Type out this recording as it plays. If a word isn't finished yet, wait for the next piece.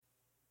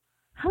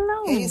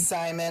Hello. Hey,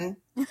 Simon.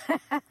 Hey,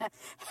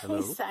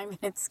 Simon,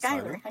 it's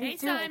Skylar. How you doing?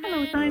 Simon.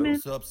 Hello, Simon.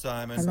 What's up,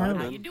 Simon? Hello.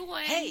 How you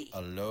doing? Hey.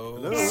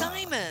 Hello.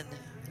 Simon.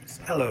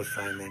 Hello,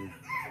 Simon.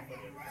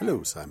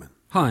 Hello, Simon.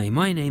 Hi,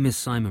 my name is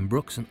Simon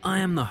Brooks, and I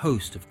am the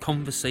host of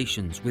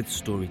Conversations with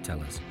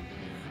Storytellers,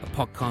 a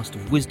podcast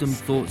of wisdom,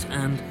 thoughts,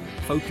 and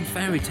folk and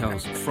fairy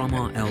tales from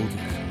our elders,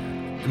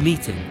 a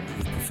meeting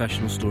with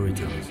professional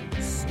storytellers.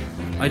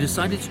 I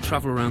decided to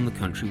travel around the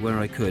country where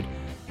I could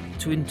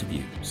to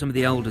interview some of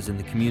the elders in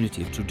the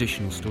community of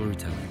traditional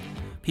storytelling,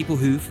 people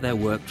who, for their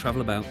work, travel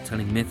about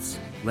telling myths,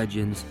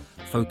 legends,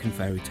 folk and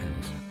fairy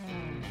tales.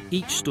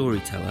 Each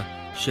storyteller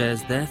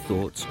shares their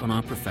thoughts on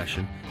our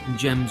profession and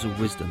gems of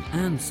wisdom,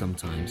 and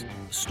sometimes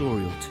a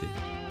story or two.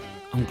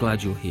 I'm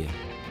glad you're here.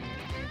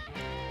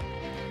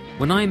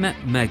 When I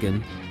met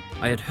Megan,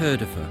 I had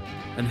heard of her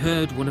and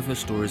heard one of her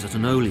stories at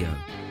an Olio.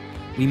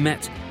 We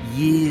met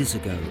years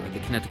ago at the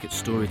Connecticut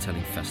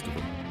Storytelling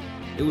Festival.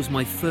 It was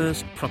my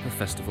first proper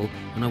festival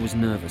and I was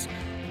nervous,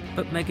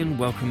 but Megan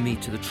welcomed me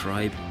to the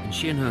tribe and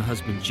she and her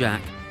husband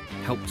Jack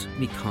helped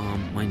me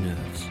calm my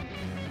nerves.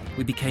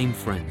 We became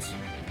friends.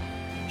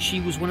 She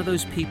was one of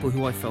those people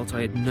who I felt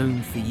I had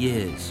known for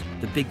years,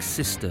 the big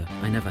sister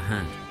I never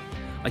had.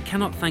 I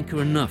cannot thank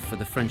her enough for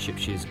the friendship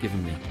she has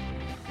given me.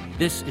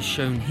 This is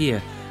shown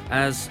here,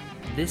 as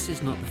this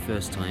is not the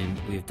first time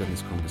we have done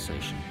this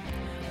conversation.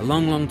 A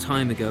long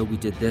time ago we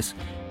did this,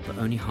 but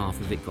only half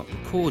of it got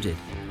recorded.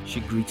 She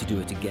agreed to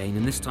do it again,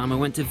 and this time I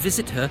went to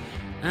visit her,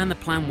 and the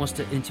plan was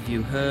to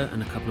interview her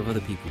and a couple of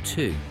other people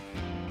too.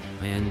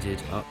 I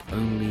ended up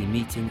only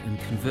meeting and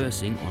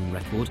conversing on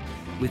record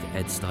with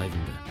Ed Stivender.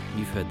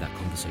 You've heard that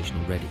conversation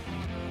already,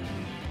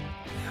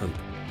 I hope.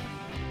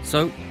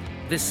 So,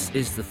 this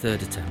is the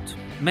third attempt.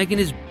 Megan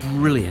is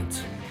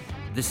brilliant.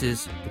 This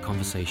is the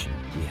conversation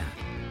we had.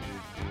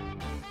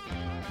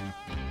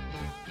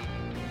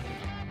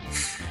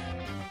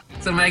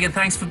 So, Megan,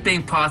 thanks for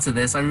being part of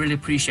this. I really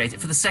appreciate it.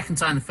 For the second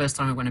time, the first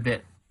time I went a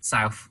bit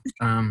south.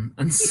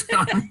 And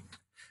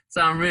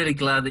so I'm really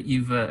glad that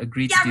you've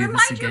agreed to do this again. Yeah,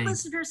 remind your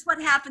listeners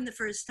what happened the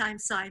first time,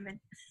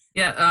 Simon.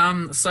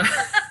 Yeah,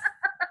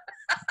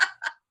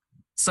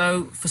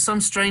 So for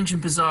some strange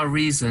and bizarre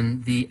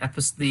reason,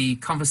 the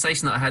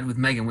conversation that I had with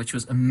Megan, which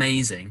was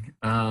amazing,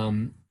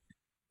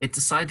 it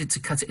decided to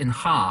cut it in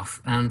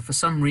half. And for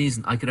some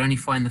reason, I could only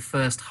find the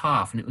first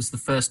half. And it was the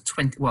first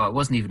 20, well, it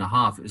wasn't even a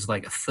half. It was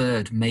like a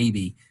third,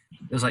 maybe.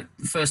 It was like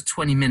the first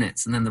 20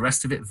 minutes, and then the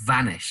rest of it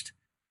vanished.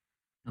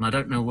 And I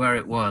don't know where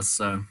it was,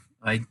 so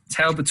I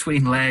tail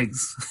between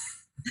legs.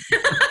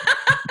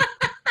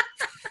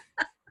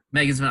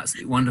 Megan's been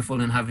absolutely wonderful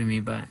in having me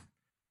back.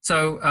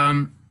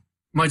 So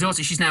my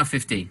daughter, she's now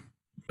 15.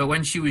 But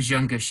when she was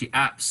younger, she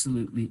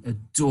absolutely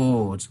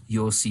adored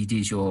your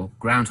CDs, your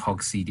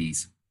Groundhog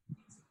CDs.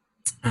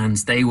 And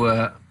they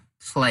were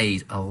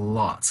played a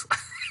lot.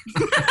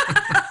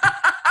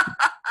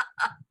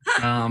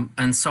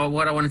 And so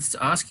what I wanted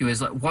to ask you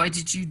is, like, why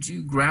did you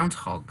do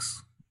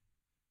groundhogs?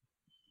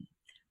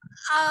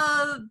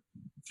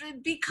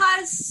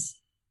 Because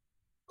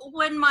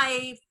when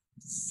my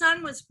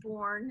son was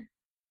born,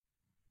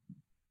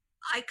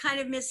 I kind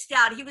of missed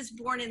out. He was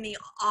born in the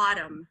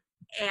autumn,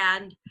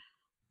 and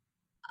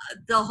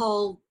the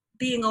whole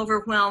being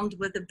overwhelmed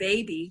with a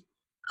baby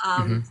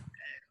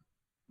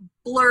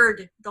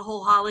blurred the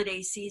whole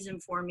holiday season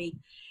for me.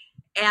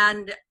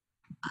 And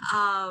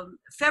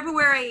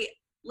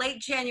late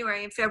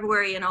January and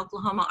February in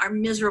Oklahoma are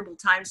miserable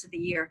times of the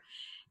year.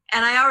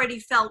 And I already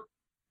felt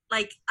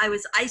like I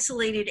was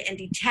isolated and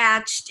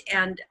detached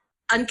and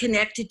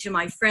unconnected to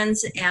my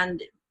friends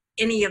and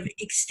any of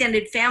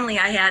extended family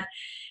I had.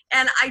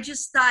 And I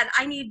just thought,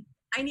 I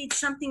need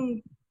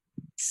something,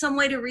 some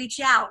way to reach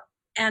out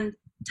and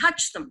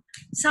touch them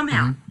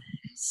somehow. Mm-hmm.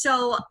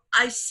 So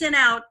I sent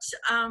out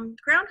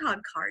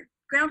Groundhog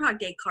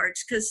Day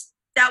cards, because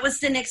that was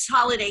the next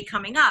holiday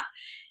coming up.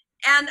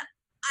 And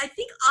I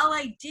think all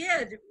I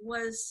did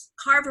was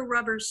carve a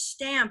rubber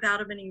stamp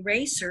out of an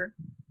eraser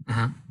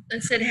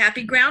and said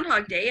Happy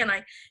Groundhog Day. And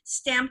I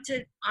stamped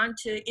it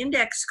onto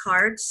index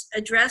cards,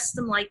 addressed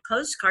them like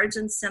postcards,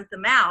 and sent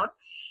them out.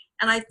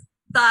 And I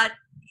thought,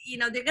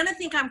 they're going to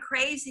think I'm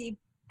crazy,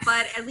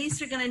 but at least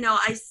they're going to know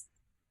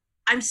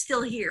I'm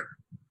still here.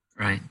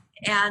 Right.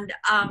 And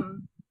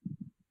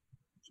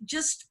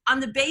just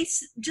on the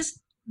base, just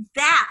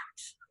that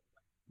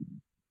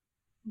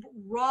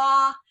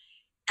raw,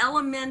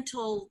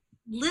 elemental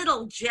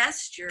little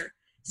gesture,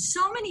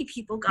 so many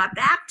people got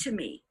back to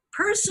me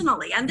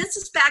personally. And this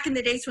is back in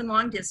the days when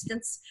long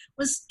distance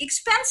was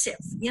expensive,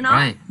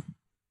 Right.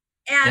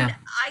 And yeah.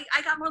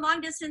 I got more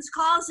long distance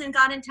calls and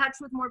got in touch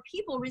with more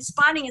people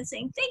responding and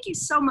saying, thank you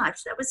so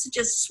much. That was such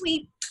a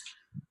sweet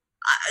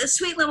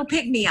little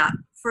pick-me-up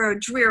for a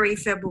dreary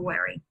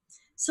February.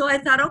 So I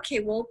thought, okay,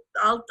 well,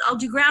 I'll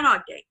do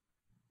Groundhog Day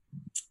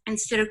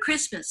instead of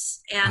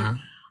Christmas. And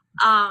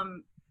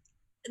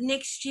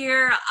next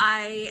year,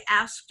 I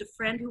asked a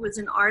friend who was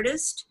an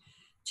artist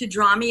to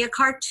draw me a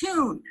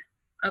cartoon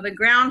of a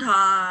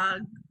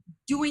groundhog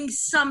doing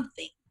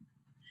something.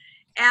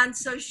 And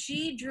so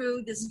she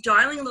drew this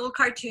darling little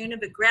cartoon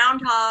of a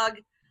groundhog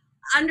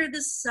under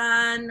the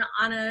sun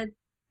on a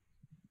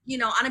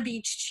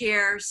beach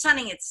chair,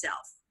 sunning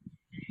itself.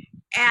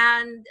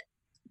 And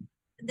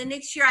the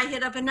next year I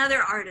hit up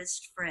another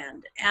artist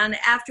friend. And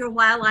after a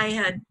while I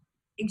had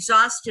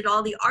exhausted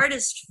all the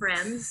artist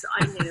friends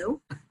I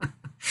knew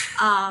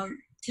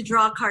to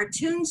draw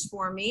cartoons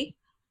for me.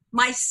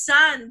 My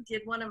son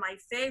did one of my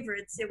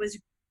favorites. It was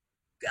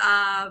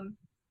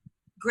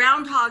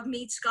Groundhog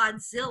Meets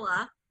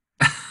Godzilla.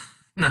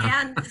 No.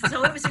 And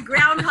so it was a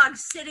groundhog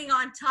sitting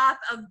on top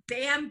of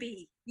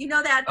Bambi. You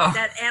know that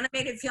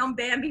animated film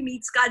Bambi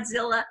Meets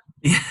Godzilla?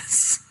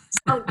 Yes.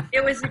 So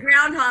it was a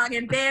groundhog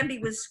and Bambi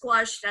was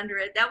squashed under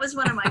it. That was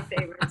one of my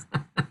favorites.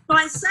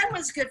 My son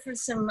was good for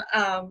some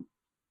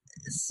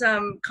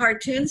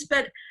cartoons,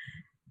 but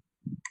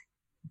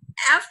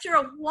after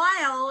a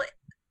while,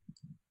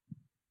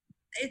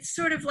 it's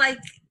sort of like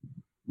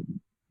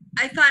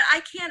I thought,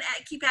 I can't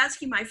keep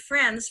asking my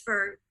friends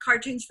for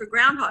cartoons for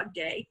Groundhog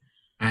Day.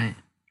 Right.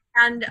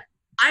 And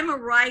I'm a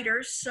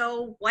writer,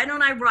 so why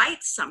don't I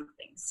write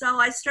something? So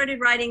I started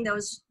writing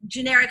those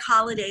generic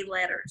holiday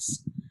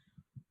letters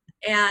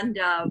and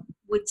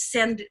would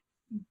send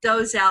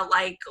those out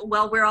like,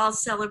 well, we're all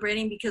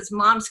celebrating because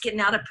mom's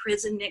getting out of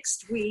prison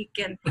next week.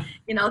 And,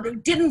 they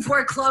didn't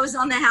foreclose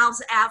on the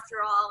house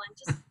after all, and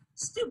just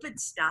stupid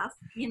stuff,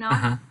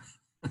 Uh-huh.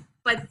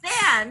 But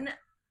then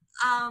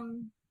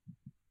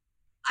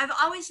I've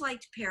always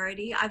liked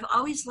parody. I've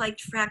always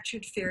liked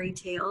fractured fairy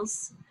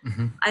tales.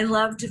 Mm-hmm. I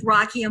loved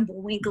Rocky and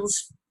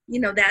Bullwinkle's,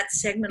 that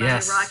segment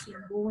Yes. on the Rocky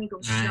and Bullwinkle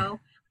Right. show.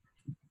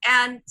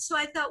 And so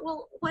I thought,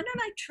 well, why don't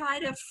I try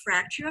to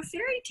fracture a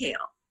fairy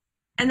tale?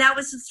 And that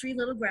was the Three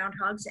Little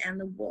Groundhogs and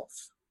the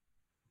Wolf.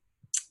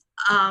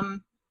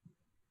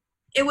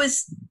 It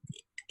was,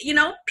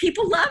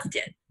 people loved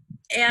it.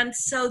 And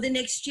so the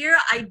next year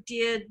I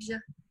did,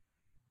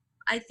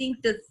 I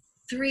think, the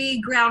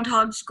Three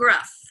Groundhogs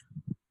Gruff.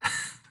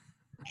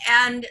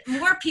 And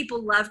more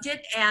people loved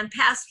it and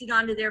passed it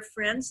on to their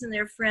friends, and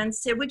their friends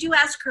said, would you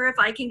ask her if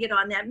I can get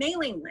on that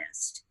mailing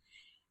list?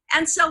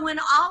 And so when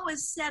all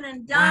was said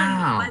and done,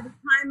 Wow. by the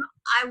time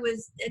I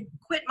had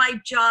quit my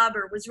job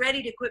or was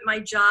ready to quit my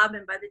job,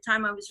 and by the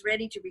time I was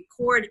ready to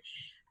record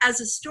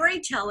as a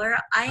storyteller,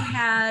 I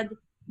had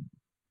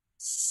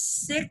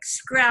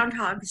 6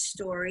 groundhog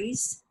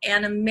stories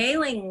and a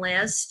mailing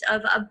list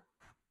of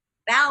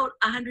about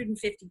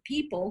 150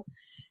 people.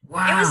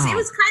 Wow. It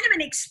was kind of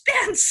an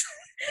expense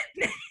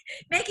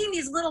making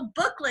these little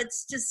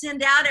booklets to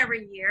send out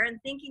every year and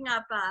thinking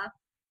up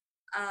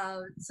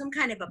some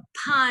kind of a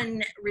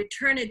pun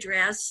return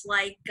address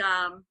like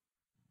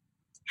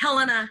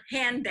Helena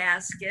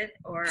Handbasket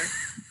or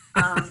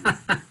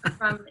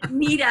from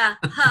Nita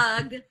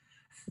Hug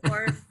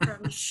or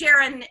from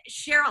Sharon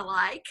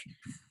Share-alike.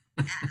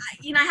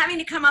 Having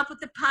to come up with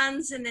the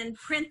puns and then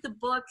print the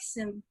books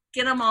and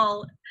get them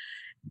all.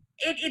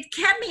 It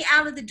kept me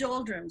out of the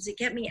doldrums. It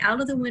kept me out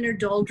of the winter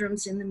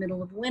doldrums in the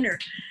middle of winter.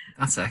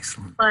 That's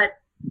excellent. But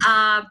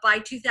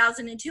by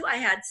 2002, I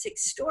had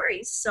 6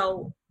 stories.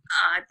 So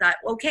I thought,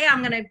 okay,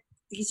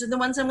 these are the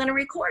ones I'm going to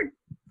record.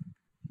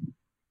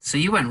 So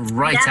you went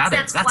right at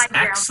it. That's why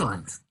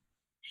excellent.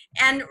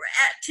 And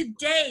to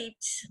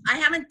date, I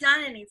haven't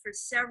done any for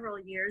several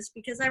years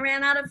because I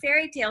ran out of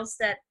fairy tales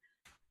that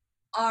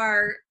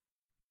are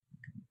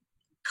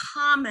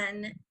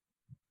common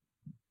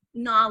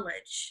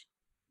knowledge.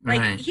 Like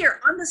Right.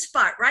 here on the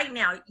spot right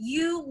now,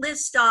 you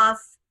list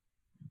off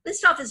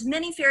as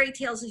many fairy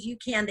tales as you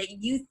can that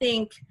you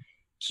think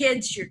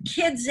your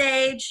kids'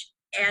 age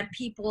and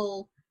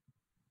people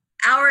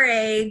our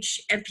age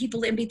and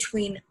people in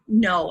between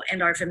know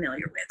and are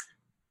familiar with.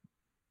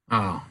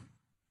 Oh,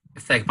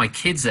 if my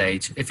kids'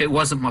 age, if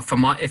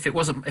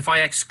I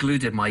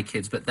excluded my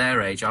kids but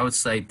their age, I would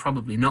say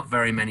probably not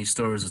very many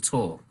stories at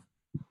all.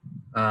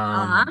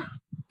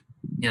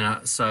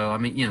 So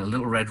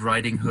Little Red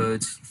Riding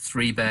Hood,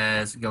 Three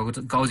Bears,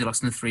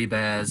 Goldilocks and the Three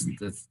Bears,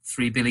 the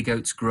Three Billy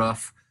Goats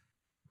Gruff,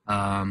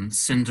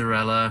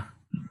 Cinderella,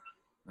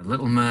 The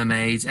Little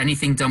Mermaids,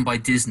 anything done by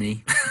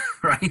Disney,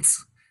 right?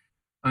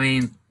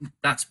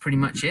 That's pretty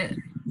much it.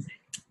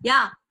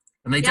 Yeah.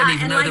 And they don't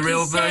even know like the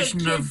real you say,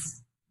 version of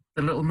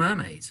The Little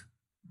Mermaid.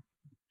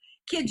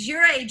 Kids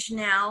your age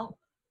now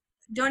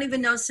don't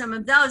even know some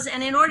of those.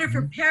 And in order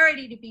for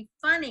parody to be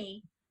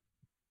funny,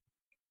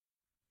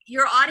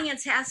 your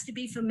audience has to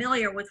be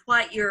familiar with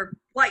what you're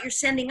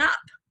sending up.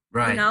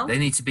 Right. They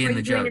need to be in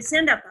the joke. Doing a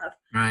send up of.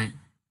 Right.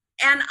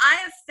 And I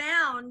have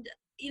found,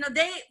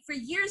 for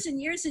years and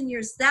years and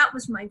years, that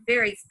was my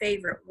very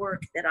favorite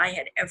work that I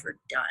had ever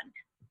done.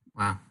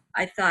 Wow.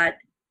 I thought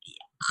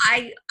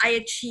I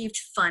achieved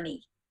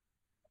funny.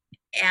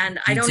 And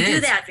I don't do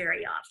that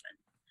very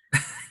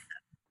often.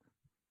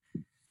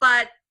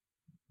 But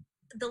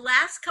the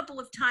last couple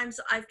of times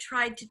I've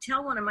tried to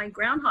tell one of my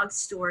groundhog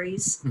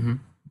stories, mm-hmm.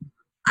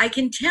 I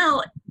can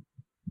tell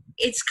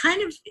it's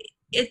kind of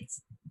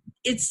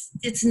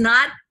it's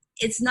not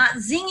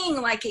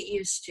zinging like it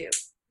used to.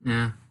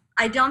 Yeah.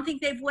 I don't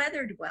think they've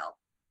weathered well.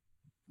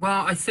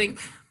 Well, I think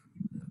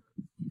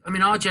I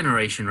mean, our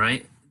generation,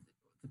 right?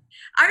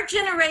 Our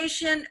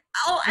generation.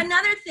 Oh,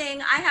 another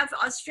thing, I have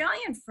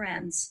Australian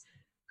friends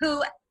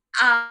who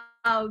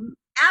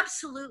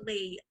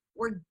absolutely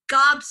were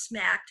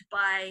gobsmacked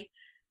by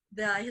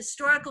the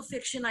historical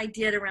fiction I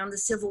did around the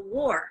Civil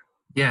War.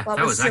 Yeah, what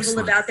that was was civil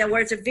excellent. about that,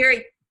 where it's a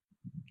very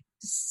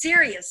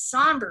serious,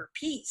 somber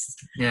piece.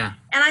 Yeah.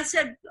 And I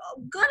said,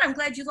 oh, good, I'm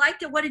glad you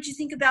liked it. What did you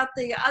think about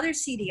the other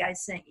CD I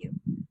sent you?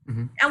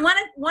 Mm-hmm. And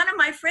one of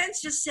my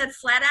friends just said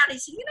flat out, he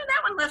said,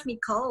 that one left me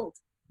cold.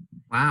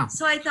 Wow.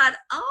 So I thought,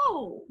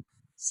 oh,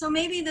 so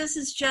maybe this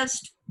is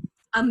just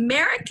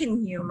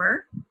American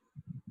humor.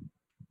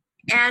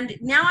 And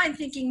now I'm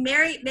thinking,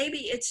 maybe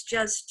it's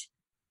just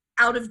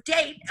out of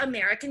date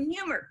American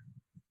humor.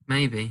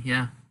 Maybe,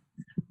 yeah.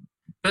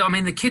 But I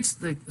mean, the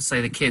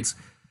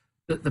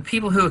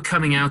people who are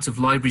coming out of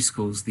library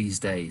schools these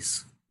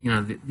days,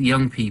 the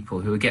young people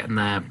who are getting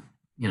their,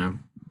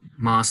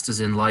 masters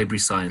in library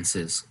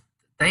sciences,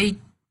 they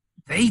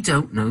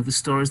don't know the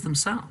stories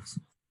themselves.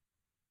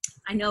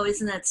 I know,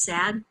 isn't that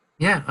sad?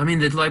 Yeah, I mean,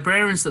 the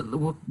librarians that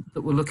were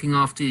looking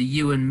after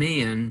you and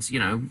me and,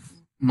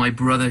 my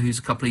brother who's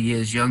a couple of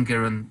years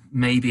younger and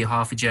maybe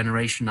half a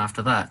generation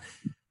after that,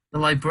 the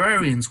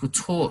librarians were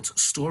taught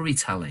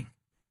storytelling.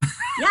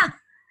 Yeah.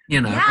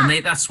 And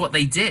that's what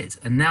they did.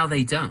 And now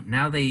they don't.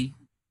 Now they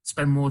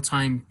spend more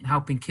time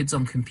helping kids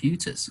on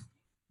computers.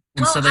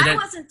 And well, so I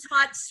wasn't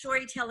taught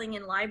storytelling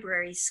in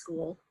library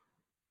school.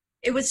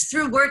 It was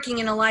through working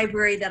in a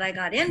library that I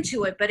got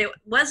into it, but it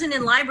wasn't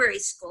in library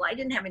school. I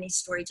didn't have any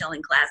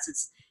storytelling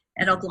classes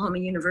at Oklahoma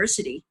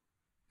University.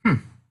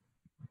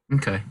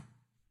 Okay.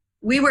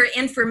 We were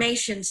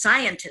information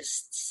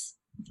scientists.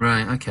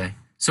 Right, okay.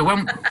 So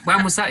when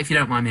was that, if you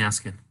don't mind me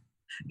asking?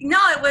 No,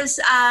 it was,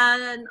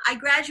 I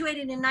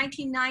graduated in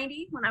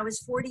 1990 when I was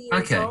 40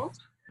 years old.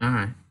 All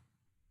right.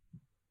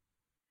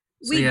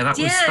 So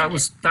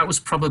that was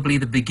probably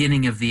the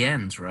beginning of the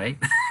end, right?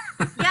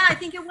 Yeah, I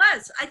think it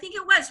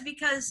was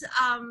because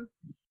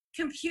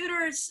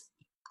computers,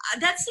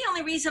 that's the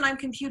only reason I'm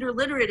computer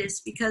literate, is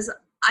because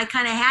I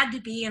kind of had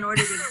to be in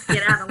order to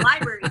get out of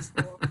library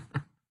school.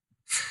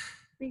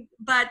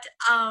 But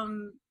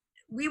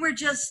we were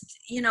just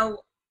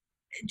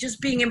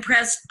being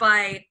impressed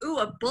by,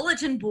 a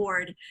bulletin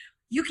board.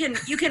 You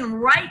can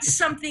write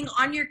something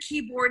on your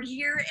keyboard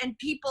here, and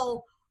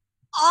people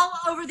all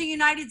over the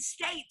United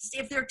States,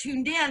 if they're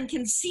tuned in,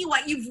 can see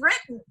what you've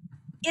written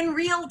in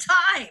real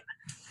time.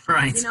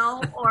 Right.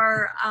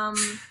 Or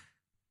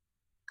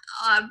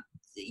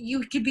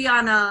you could be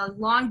on a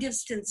long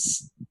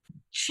distance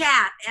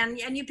chat and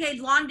you paid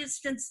long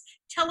distance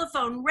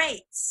telephone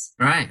rates.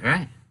 Right.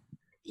 I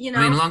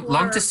mean,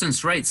 long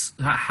distance rates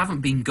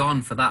haven't been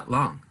gone for that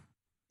long.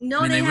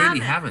 No, they really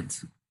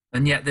haven't.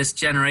 And yet this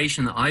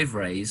generation that I've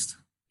raised,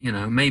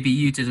 maybe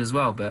you did as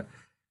well, but,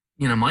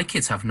 my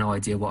kids have no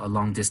idea what a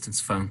long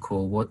distance phone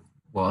call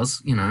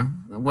was,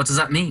 what does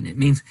that mean? It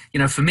means,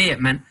 for me,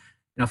 it meant,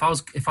 if I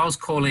was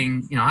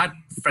calling, I had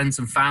friends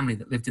and family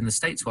that lived in the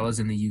States while I was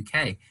in the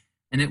UK,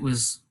 and it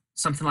was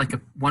something like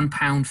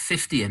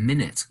 £1.50 a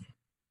minute,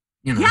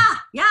 Yeah.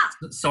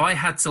 So I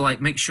had to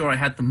make sure I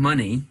had the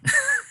money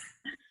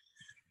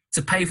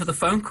to pay for the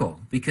phone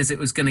call, because it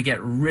was going to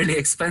get really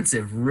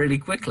expensive really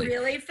quickly.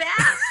 Really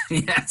fast.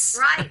 Yes.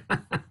 Right.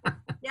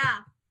 Yeah.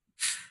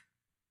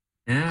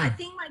 Yeah. I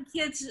think my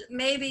kids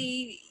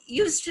maybe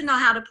used to know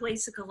how to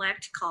place a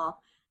collect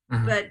call,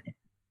 but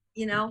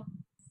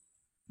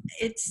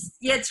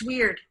it's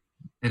weird.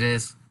 It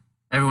is.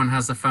 Everyone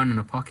has their phone in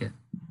a pocket.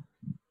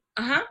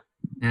 Uh-huh.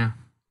 Yeah.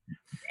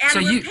 And so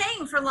we're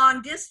paying for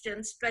long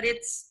distance, but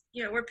it's,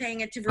 we're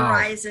paying it to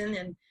Verizon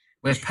and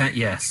we're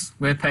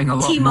paying a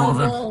lot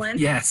T-Mobile more than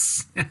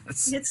yes.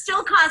 It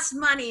still costs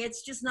money.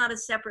 It's just not a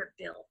separate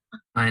bill.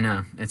 I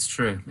know. It's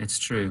true.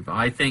 But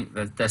I think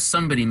that there's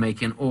somebody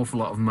making an awful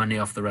lot of money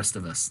off the rest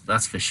of us.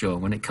 That's for sure,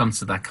 when it comes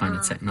to that kind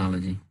of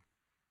technology.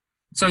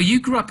 So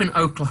you grew up in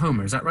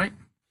Oklahoma, is that right?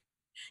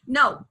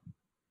 No.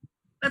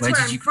 That's where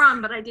I'm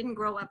from, but I didn't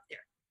grow up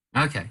there.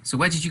 Okay. So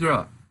where did you grow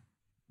up?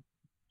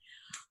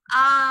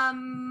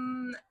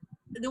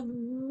 The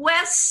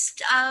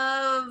west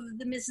of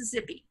the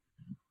Mississippi.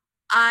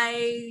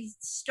 I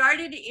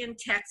started in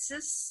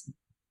Texas,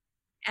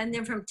 and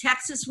then from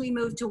Texas we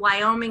moved to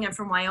Wyoming, and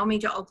from Wyoming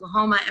to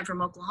Oklahoma, and from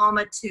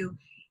Oklahoma to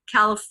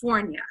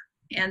California.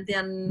 And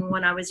then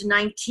when I was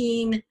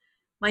 19,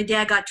 my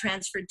dad got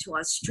transferred to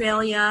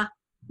Australia.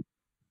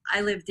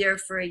 I lived there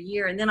for a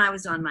year, and then I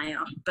was on my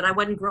own, but I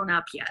wasn't grown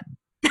up yet.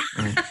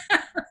 Right.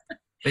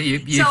 But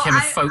you became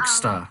a folk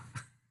star.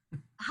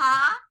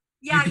 Huh?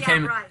 Yeah,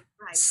 right.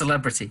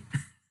 Celebrity.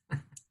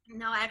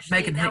 No, actually,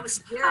 Megan that Hicks. was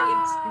very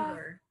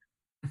obscure.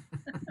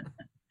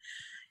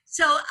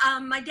 So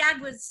my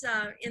dad was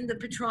in the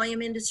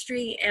petroleum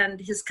industry, and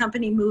his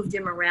company moved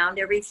him around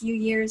every few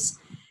years.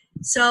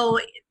 So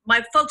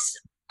my folks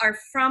are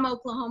from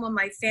Oklahoma.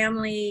 My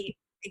family,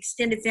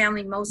 extended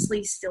family,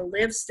 mostly still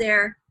lives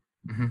there.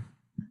 Mm-hmm.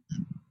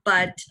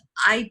 But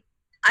I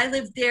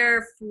lived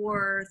there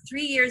for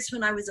 3 years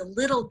when I was a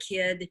little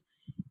kid,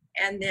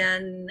 and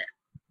then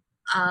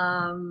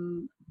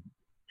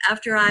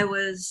after I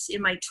was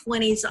in my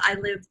 20s, I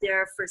lived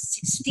there for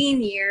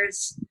 16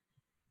 years,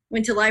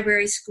 went to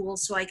library school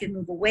so I could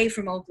move away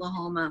from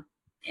Oklahoma.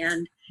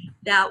 And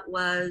that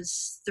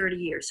was 30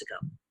 years ago.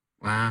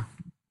 Wow.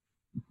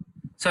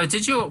 So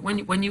did you,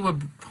 when you were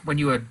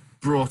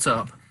brought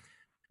up,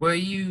 were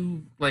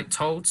you like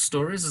told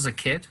stories as a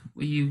kid?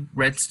 Were you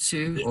read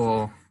to,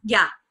 or?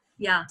 Yeah.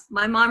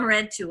 My mom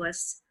read to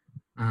us.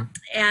 Uh-huh.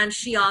 And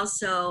she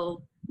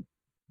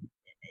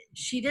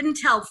didn't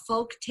tell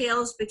folk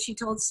tales, but she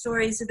told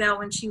stories about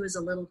when she was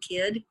a little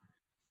kid.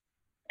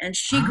 And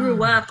she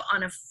grew up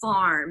on a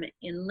farm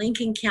in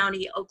Lincoln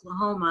County,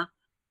 Oklahoma.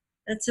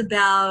 That's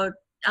about,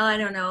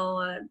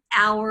 an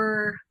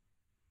hour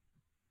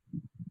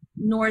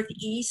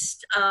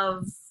northeast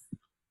of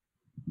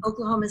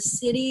Oklahoma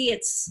City.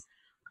 It's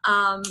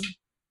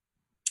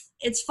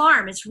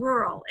farm, it's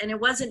rural. And it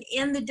wasn't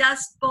in the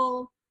Dust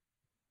Bowl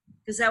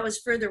because that was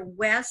further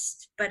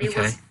west, but it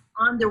was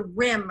on the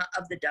rim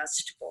of the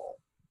Dust Bowl.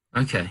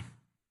 Okay.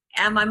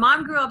 And my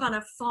mom grew up on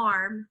a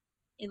farm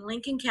in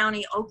Lincoln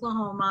County,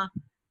 Oklahoma,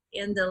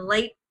 in the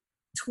late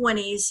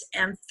 20s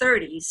and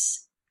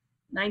 30s,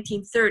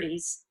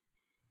 1930s.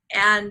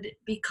 And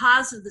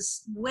because of the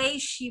way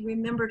she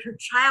remembered her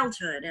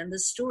childhood and the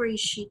stories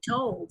she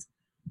told,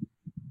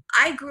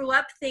 I grew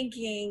up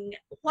thinking,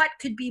 what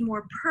could be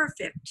more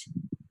perfect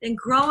than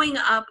growing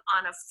up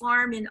on a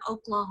farm in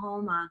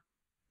Oklahoma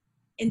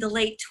in the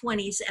late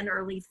 20s and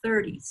early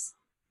 30s?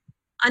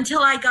 Until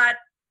I got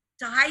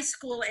to high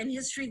school and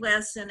history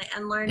lesson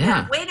and learned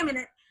that, wait a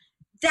minute,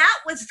 that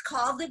was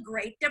called the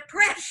Great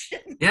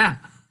Depression. Yeah,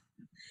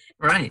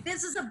 right.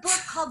 This is a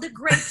book called The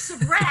Grapes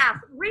of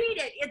Wrath. Read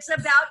it. It's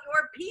about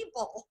your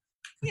people,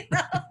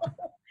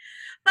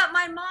 But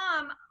my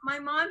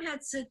mom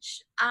had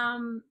such,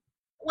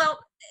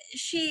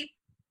 she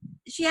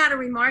had a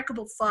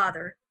remarkable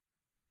father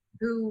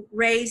who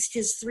raised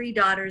his 3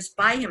 daughters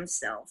by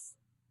himself.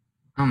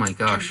 Oh my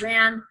gosh. And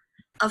ran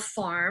a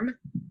farm.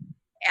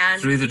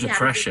 And through the he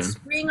Depression. Had a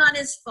big spring on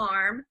his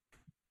farm.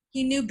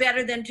 He knew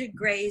better than to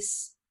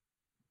graze.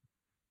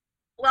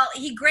 Well,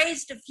 he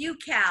grazed a few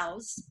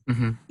cows.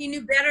 Mm-hmm. He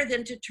knew better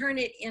than to turn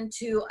it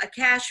into a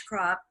cash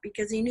crop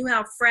because he knew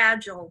how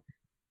fragile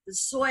the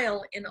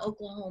soil in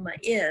Oklahoma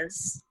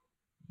is.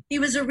 He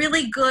was a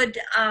really good,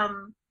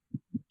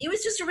 he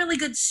was just a really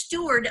good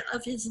steward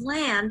of his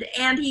land,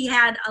 and he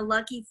had a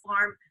lucky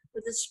farm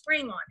with a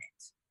spring on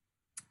it.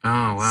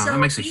 Oh, wow. So that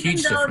makes a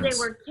huge difference. even though they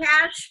were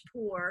cash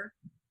poor,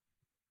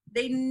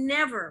 they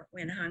never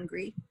went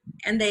hungry.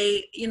 And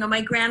they,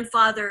 my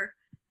grandfather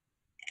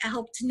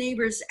helped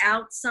neighbors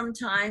out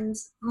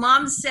sometimes.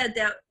 Mom said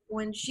that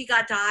when she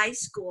got to high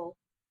school,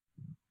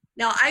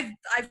 now I've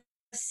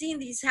seen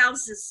these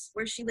houses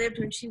where she lived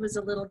when she was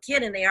a little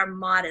kid, and they are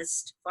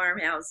modest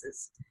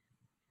farmhouses.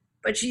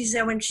 But she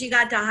said when she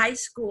got to high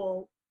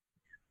school,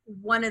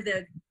 one of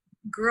the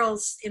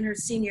girls in her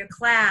senior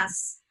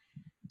class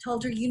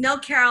told her,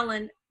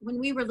 Carolyn, when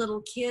we were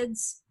little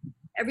kids,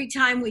 every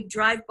time we'd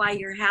drive by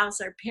your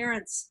house, our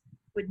parents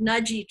would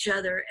nudge each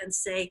other and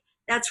say,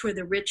 that's where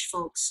the rich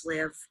folks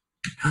live.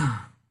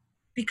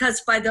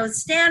 Because by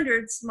those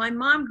standards, my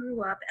mom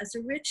grew up as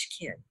a rich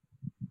kid.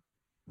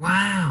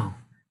 Wow.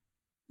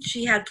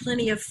 She had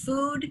plenty of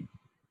food.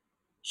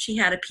 She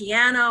had a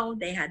piano.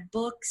 They had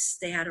books.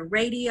 They had a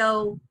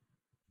radio.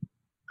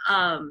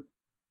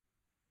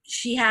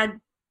 She had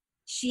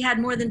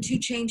more than 2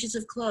 changes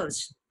of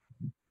clothes.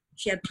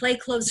 She had play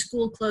clothes,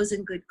 school clothes,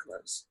 and good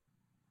clothes.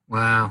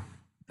 Wow.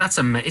 That's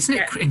amazing. Isn't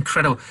it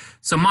incredible?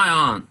 So my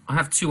aunt, I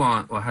have 2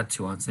 aunts, well, I had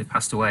 2 aunts, they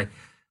passed away.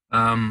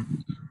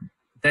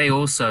 They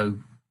also,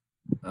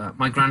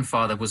 my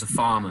grandfather was a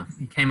farmer.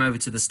 He came over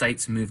to the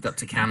States and moved up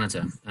to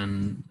Canada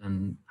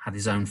and had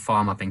his own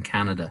farm up in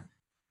Canada.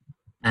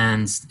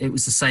 And it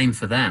was the same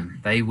for them.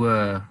 They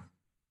were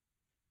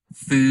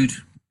food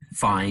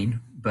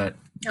fine, but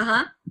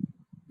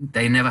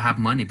they never had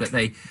money. But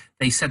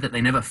they said that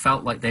they never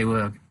felt like they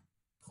were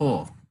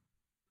poor.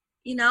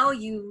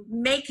 You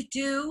make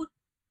do,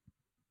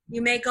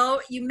 you make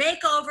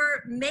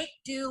over, make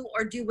do,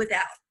 or do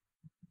without.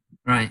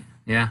 Right,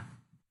 yeah.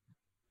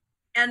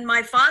 And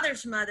my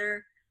father's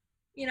mother,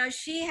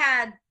 she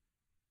had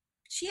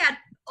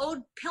old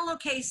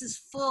pillowcases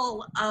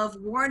full of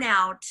worn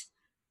out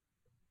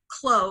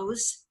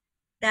clothes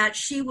that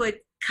she would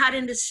cut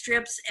into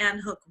strips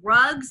and hook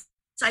rugs.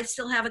 I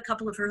still have a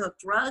couple of her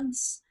hooked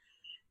rugs.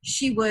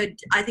 She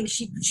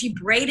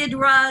braided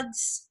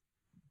rugs.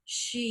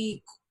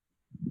 She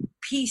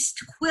pieced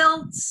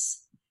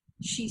quilts.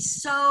 She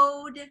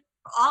sewed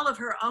all of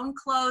her own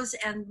clothes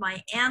and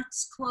my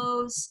aunt's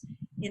clothes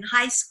in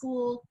high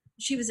school.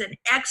 She was an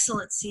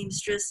excellent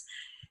seamstress.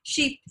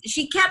 She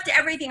kept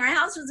everything. Our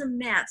house was a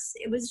mess.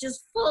 It was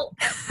just full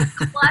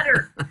of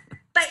clutter.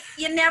 But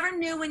you never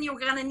knew when you were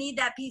going to need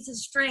that piece of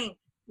string.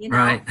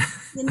 Right.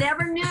 You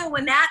never knew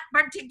when that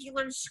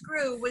particular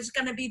screw was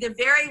going to be the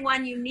very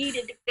one you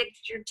needed to fix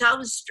your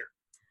toaster.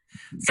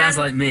 Sounds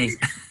like me.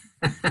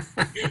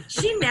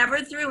 She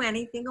never threw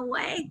anything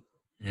away.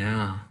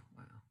 Yeah.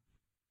 Wow.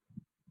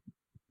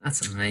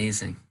 That's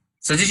amazing.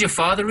 So did your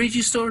father read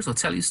you stories or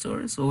tell you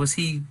stories, or was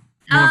he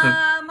more of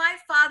a... My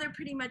father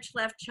pretty much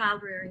left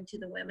child rearing to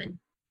the women.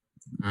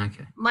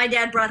 Okay. My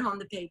dad brought home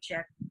the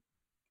paycheck,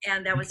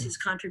 and that was his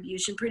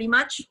contribution pretty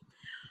much.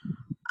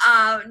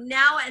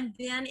 Now and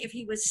then, if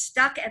he was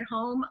stuck at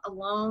home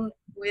alone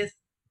with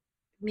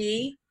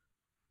me,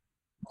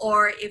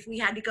 or if we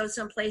had to go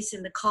someplace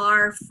in the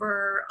car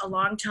for a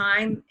long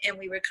time and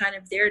we were kind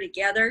of there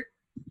together,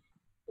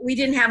 we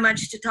didn't have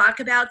much to talk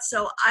about,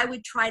 so I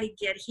would try to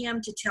get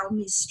him to tell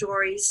me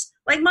stories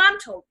like Mom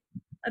told me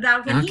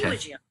about when he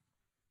was young.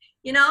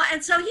 You know,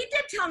 and so he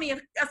did tell me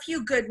a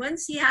few good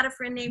ones. He had a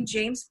friend named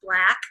James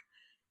Black,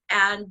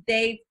 and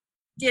they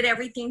did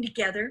everything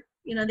together.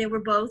 You know, they were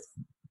both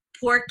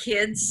poor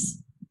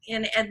kids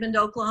in Edmond,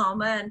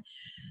 Oklahoma, and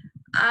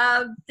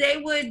they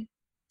would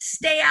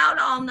stay out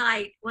all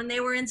night when they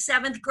were in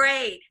 7th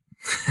grade,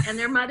 and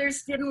their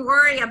mothers didn't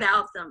worry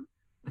about them.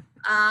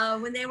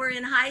 When they were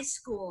in high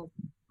school,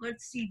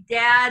 let's see,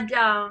 Dad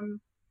got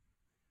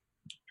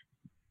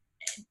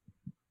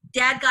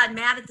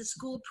mad at the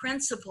school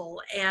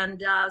principal,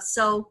 and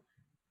so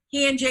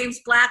he and James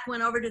Black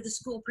went over to the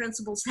school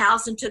principal's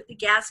house and took the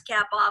gas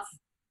cap off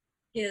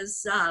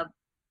his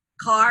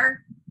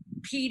car,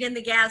 peed in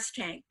the gas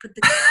tank, put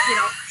the, you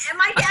know, and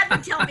my dad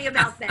would tell me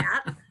about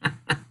that.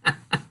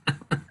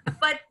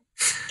 But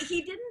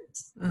he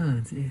didn't.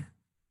 Oh, dear.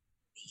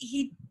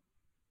 He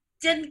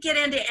didn't get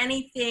into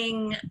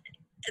anything.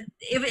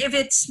 If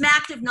it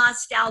smacked of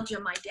nostalgia,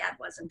 my dad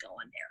wasn't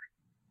going there.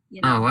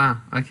 You know? Oh,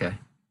 wow. Okay.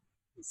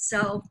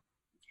 So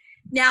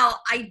now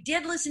I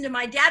did listen to,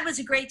 my dad was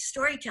a great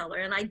storyteller,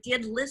 and I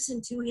did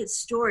listen to his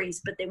stories,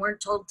 but they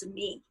weren't told to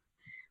me.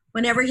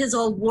 Whenever his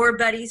old war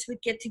buddies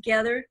would get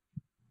together,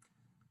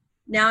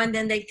 now and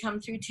then they'd come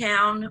through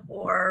town,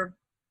 or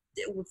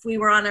if we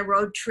were on a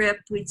road trip,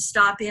 we'd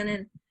stop in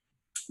and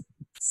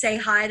say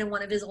hi to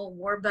one of his old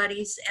war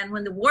buddies. And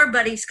when the war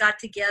buddies got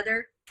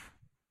together,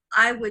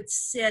 I would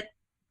sit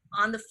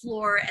on the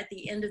floor at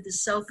the end of the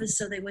sofa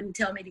so they wouldn't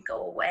tell me to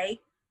go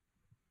away.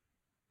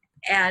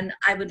 And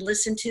I would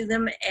listen to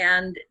them,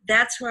 and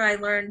that's where I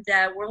learned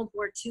that World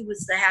War II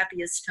was the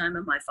happiest time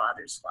of my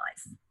father's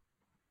life.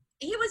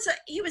 He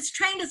was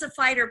trained as a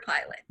fighter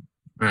pilot,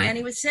 right, and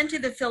he was sent to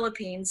the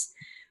Philippines,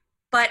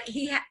 but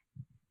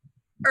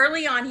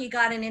early on he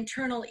got an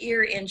internal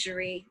ear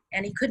injury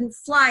and he couldn't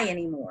fly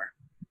anymore.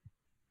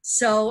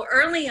 So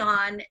early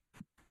on,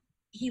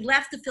 he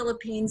left the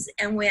Philippines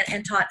and went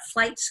and taught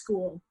flight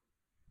school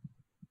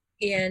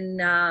in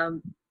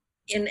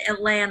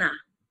Atlanta.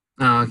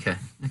 Oh, okay.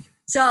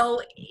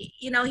 So,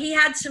 you know, he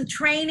had some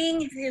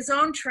training, his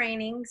own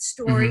training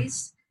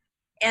stories,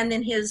 and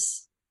then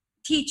his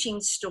teaching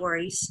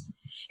stories.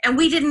 And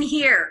we didn't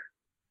hear.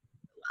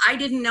 I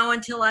didn't know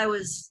until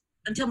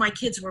my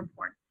kids were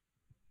born,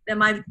 that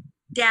my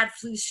dad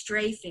flew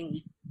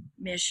strafing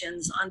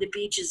missions on the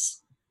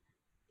beaches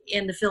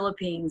in the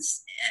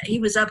Philippines. He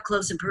was up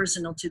close and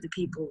personal to the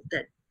people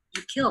that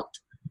he killed.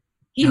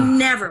 He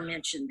never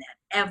mentioned that,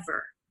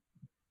 ever.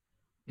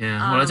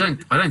 Yeah, well,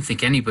 I don't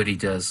think anybody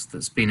does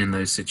that's been in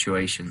those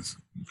situations.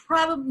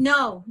 Probably,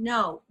 no.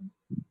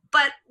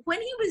 But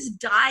when he was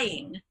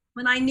dying,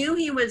 when I knew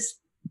he was,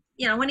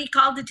 you know, when he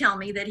called to tell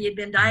me that he had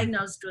been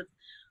diagnosed with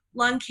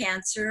lung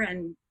cancer,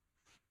 and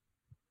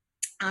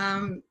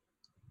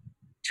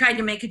tried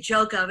to make a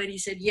joke of it, he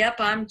said, "Yep,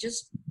 I'm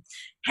just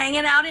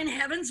hanging out in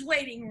heaven's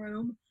waiting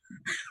room."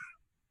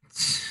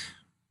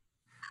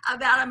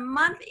 About a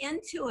month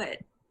into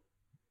it,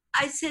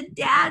 I said,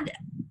 "Dad,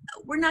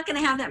 we're not going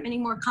to have that many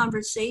more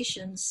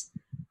conversations.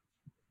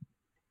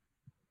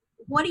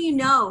 What do you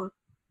know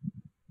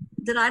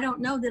that I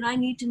don't know that I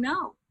need to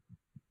know?"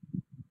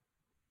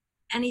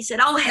 And he said,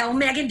 "Oh, hell,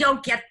 Megan,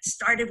 don't get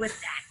started with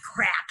that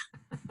crap.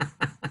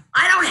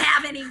 I don't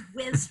have any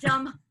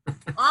wisdom.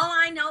 All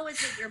I know is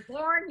that you're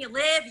born, you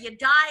live, you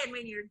die, and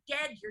when you're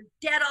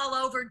dead all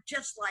over,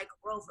 just like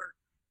Rover.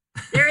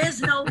 There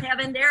is no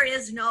heaven, there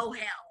is no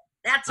hell.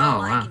 That's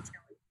all I can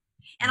tell you.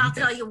 And I'll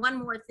tell you one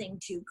more thing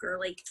too,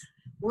 girlie.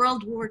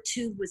 World War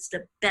II was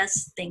the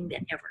best thing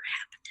that ever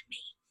happened to me."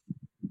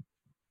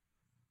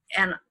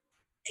 And,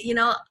 you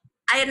know,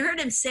 I had heard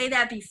him say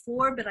that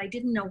before, but I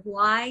didn't know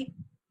why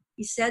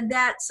he said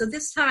that. So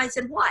this time I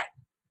said, "Why?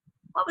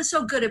 What was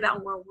so good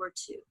about World War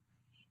II?"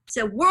 He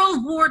said,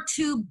 "World War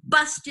II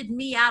busted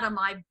me out of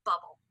my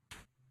bubble.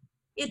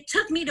 It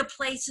took me to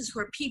places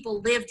where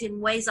people lived in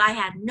ways I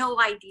had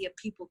no idea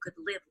people could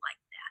live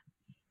like that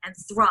and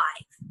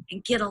thrive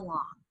and get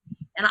along.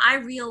 And I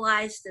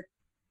realized that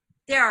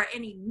there are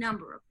any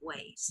number of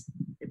ways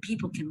that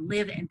people can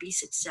live and be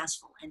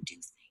successful and do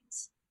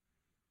things."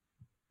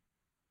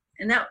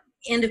 And that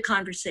end of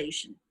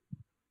conversation.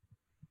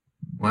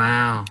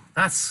 Wow,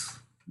 that's...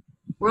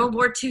 World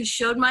War II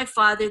showed my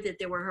father that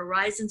there were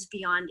horizons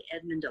beyond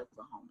Edmond,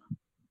 Oklahoma.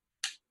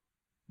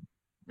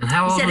 And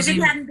how old was he? If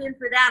it hadn't been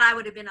for that, I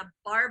would have been a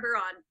barber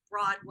on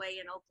Broadway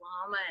in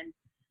Oklahoma, and,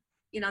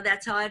 you know,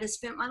 that's how I'd have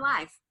spent my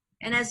life.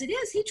 And as it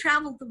is, he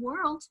traveled the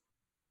world,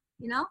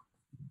 you know.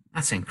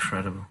 That's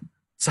incredible.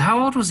 So how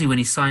old was he when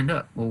he signed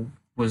up? Well,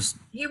 was...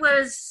 He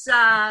was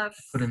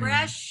Put in the-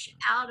 fresh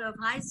out of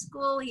high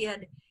school. He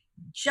had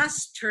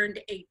just turned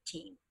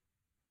 18.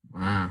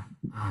 Wow.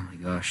 Oh my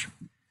gosh.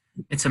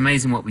 It's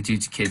amazing what we do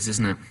to kids,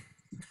 isn't it?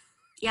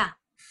 Yeah.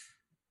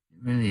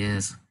 It really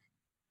is.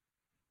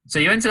 So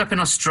you ended up in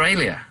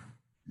Australia.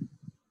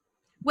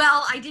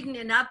 Well, I didn't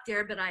end up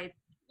there, but I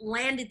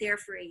landed there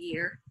for a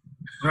year.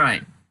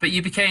 Right. But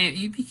you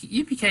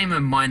became a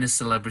minor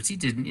celebrity,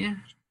 didn't you?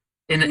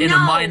 In a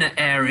minor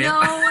area.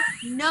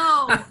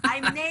 No. I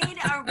made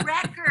a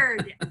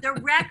record. The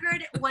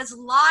record was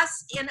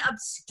lost in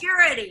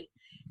obscurity.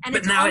 And But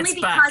it's now only it's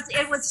because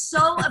back. it was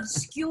so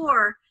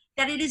obscure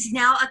that it is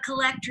now a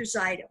collector's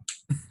item.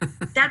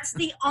 That's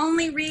the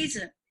only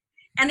reason.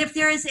 And if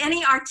there is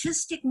any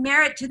artistic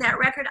merit to that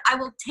record, I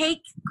will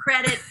take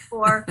credit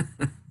for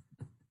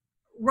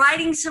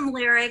writing some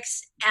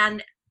lyrics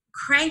and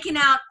cranking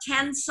out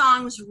 10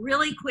 songs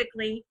really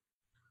quickly.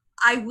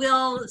 I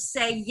will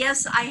say,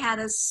 yes, I had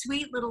a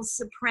sweet little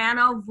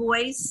soprano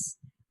voice,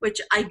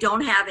 which I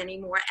don't have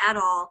anymore at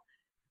all.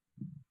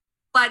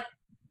 But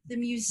the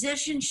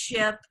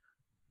musicianship,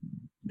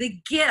 the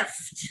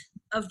gift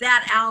of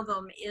that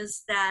album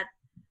is that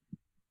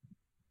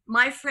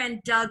my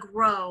friend Doug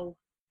Rowe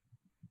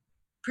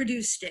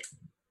produced it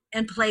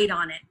and played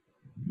on it.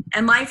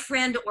 And my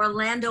friend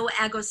Orlando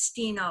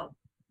Agostino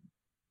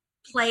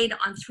played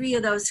on 3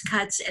 of those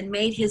cuts and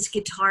made his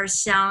guitar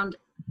sound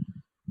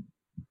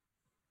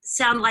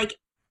like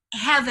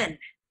heaven.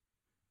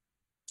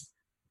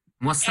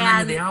 What's the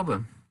name of the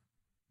album?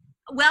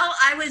 Well,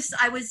 I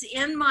was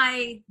in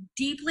my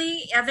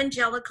deeply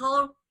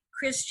evangelical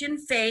Christian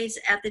phase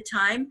at the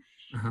time,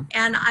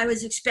 and I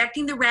was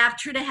expecting the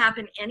rapture to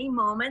happen any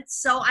moment,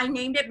 so I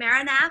named it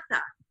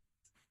Maranatha,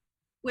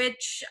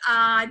 which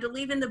I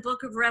believe in the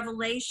book of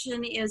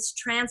Revelation is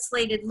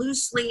translated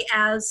loosely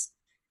as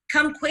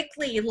 "Come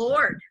quickly,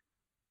 Lord."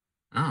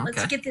 Oh, okay.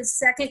 Let's get this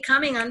second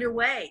coming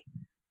underway.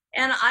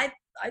 And I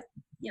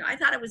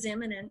thought it was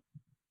imminent.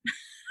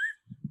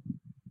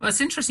 Well,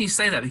 it's interesting you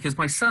say that because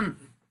my son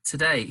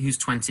today, who's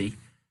 20,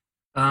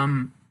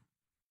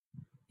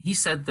 he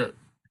said that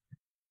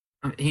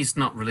he's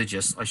not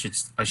religious. I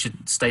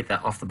should state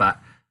that off the bat.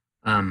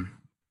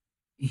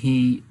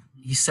 He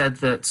said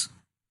that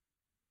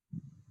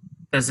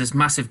there's this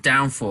massive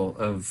downfall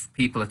of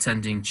people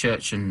attending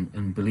church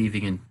and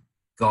believing in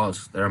God.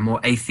 There are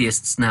more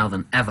atheists now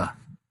than ever.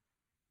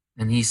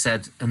 And he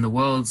said, and the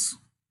world's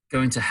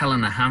going to hell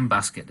in a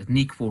handbasket at an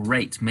equal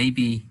rate.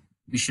 Maybe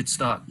we should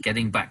start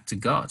getting back to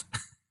God.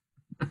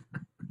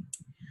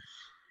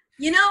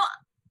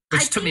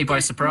 Which took me by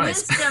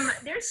surprise.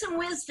 There's some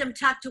wisdom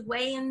tucked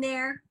away in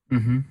there.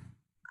 Mm-hmm.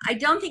 I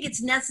don't think it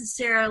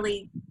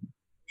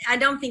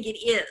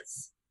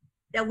is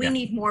that we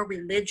need more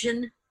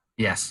religion.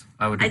 Yes,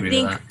 I would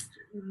agree with that.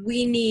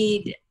 we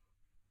need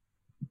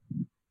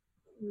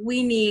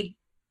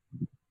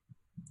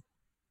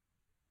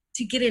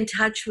to get in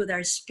touch with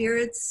our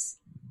spirits,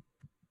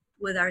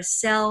 with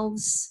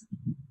ourselves,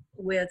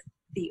 with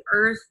the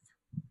earth.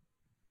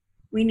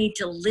 We need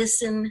to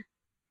listen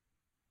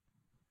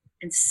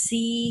and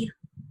see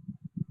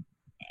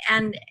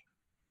and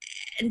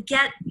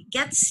get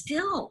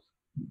still.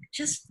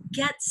 Just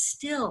get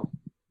still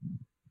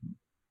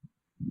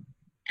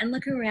and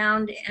look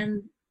around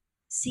and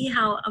see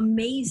how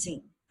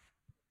amazing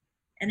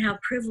and how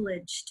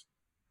privileged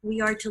we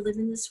are to live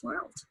in this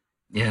world.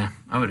 Yeah,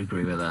 I would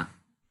agree with that.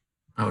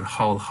 I would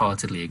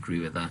wholeheartedly agree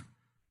with that.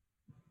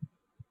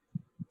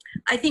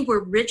 I think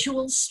we're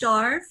ritual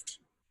starved.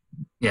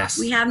 Yes.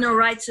 We have no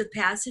rites of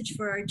passage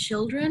for our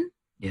children.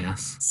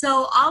 Yes.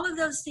 So all of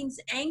those things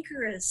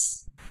anchor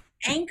us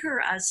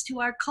to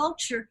our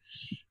culture.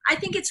 I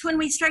think it's when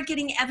we start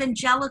getting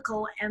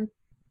evangelical and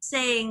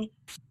saying,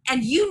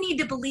 and you need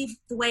to believe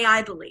the way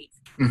I believe.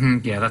 Mm-hmm.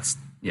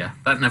 Yeah,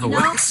 that never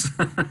works.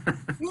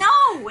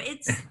 No,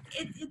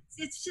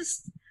 it's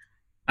just.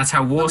 That's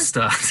how wars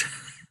start.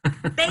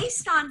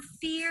 Based on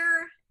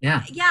fear.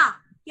 Yeah.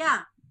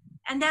 Yeah.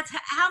 And that's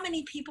how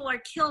many people are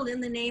killed in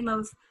the name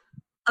of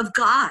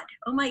God.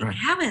 Oh my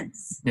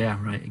heavens. Yeah,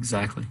 right.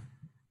 Exactly.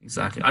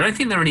 I don't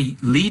think there are any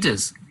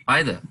leaders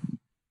either.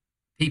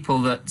 People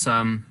that,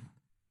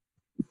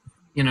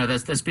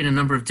 there's been a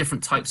number of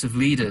different types of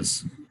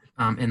leaders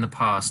in the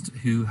past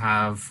who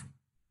have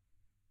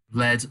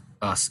led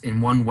us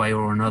in one way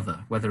or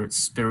another, whether it's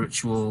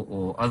spiritual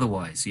or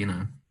otherwise,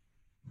 And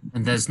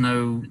there's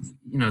no,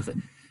 you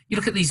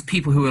look at these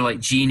people who are like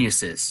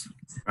geniuses,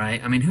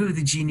 right? I mean, who are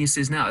the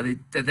geniuses now?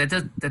 There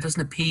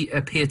doesn't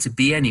appear to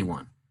be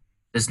anyone.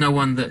 There's no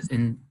one that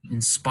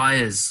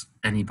inspires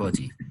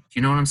anybody. Do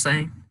you know what I'm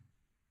saying?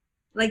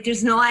 Like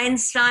there's no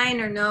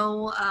Einstein or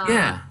no...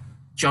 Yeah.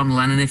 John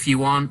Lennon, if you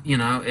want,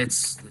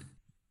 it's,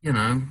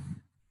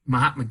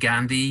 Mahatma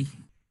Gandhi.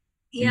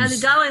 Yeah, the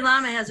Dalai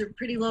Lama has a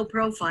pretty low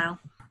profile.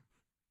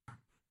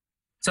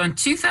 So in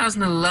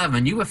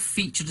 2011, you were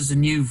featured as a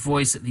new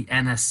voice at the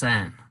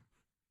NSN.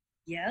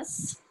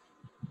 Yes.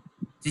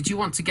 Did you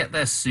want to get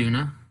there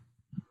sooner?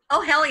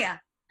 Oh, hell yeah.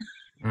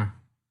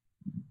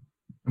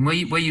 And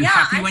And were you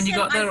happy when you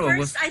got there, or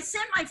I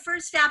sent my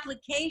first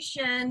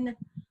application,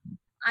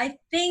 I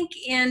think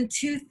in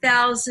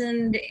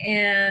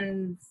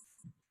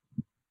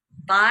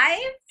 2005,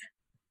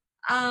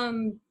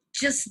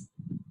 just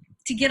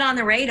to get on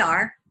the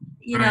radar.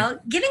 You know,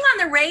 getting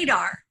on the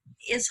radar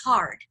is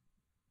hard,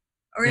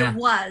 or it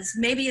was.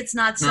 Maybe it's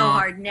not so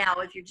hard now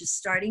if you're just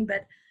starting,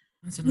 but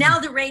now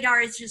the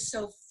radar is just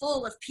so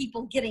full of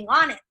people getting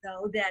on it,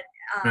 though, that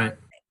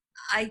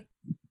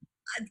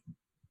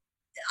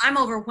I'm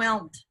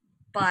overwhelmed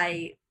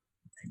by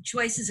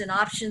choices and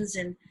options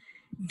and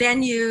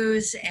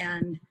venues.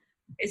 And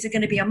is it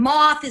going to be a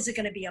moth? Is it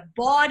going to be a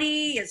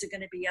body? Is it going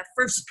to be a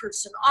first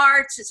person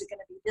arts? Is it going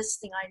to be this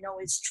thing I know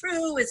is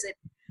true? Is it,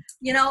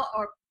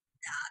 or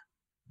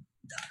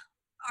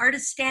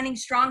artists standing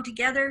strong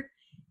together?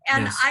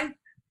 And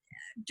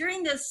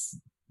during this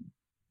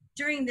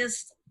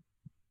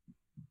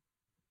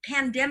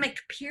pandemic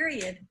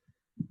period,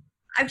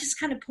 I've just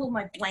kind of pulled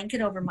my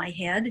blanket over my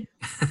head.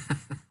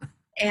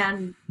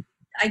 And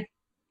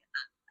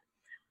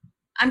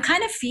I'm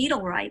kind of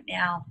fetal right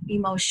now,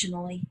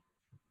 emotionally,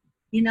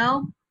 I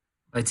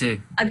do.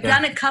 I've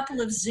done a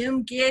couple of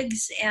Zoom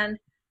gigs, and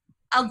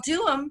I'll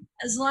do them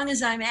as long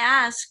as I'm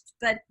asked,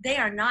 but they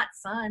are not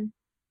fun.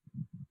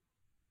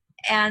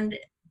 And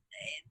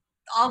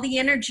all the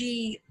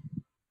energy,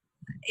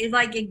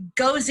 it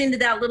goes into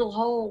that little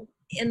hole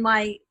in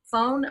my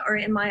phone or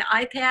in my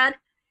iPad,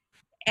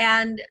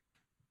 and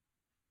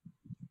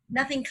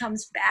nothing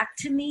comes back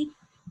to me.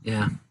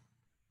 Yeah.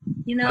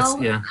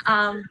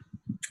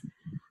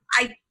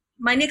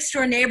 My next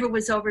door neighbor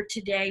was over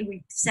today.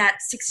 We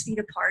sat 6 feet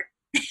apart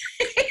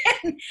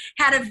and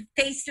had a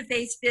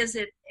face-to-face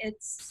visit.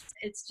 It's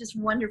just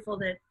wonderful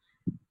that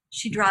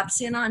she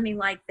drops in on me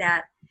like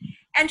that.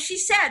 And she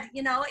said,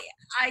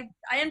 I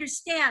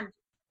understand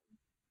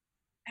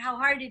how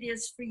hard it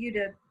is for you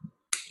to,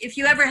 if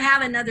you ever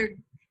have another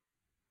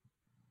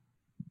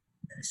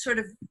sort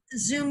of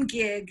Zoom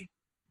gig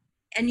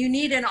and you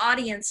need an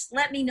audience,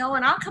 let me know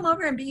and I'll come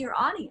over and be your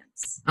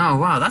audience. Oh,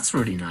 wow. That's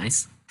really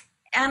nice.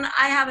 And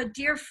I have a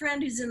dear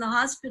friend who's in the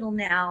hospital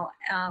now,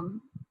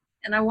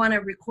 and I want to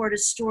record a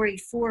story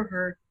for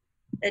her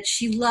that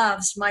she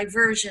loves, my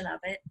version of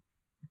it.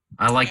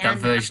 I like that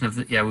version of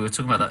we were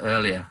talking about that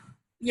earlier.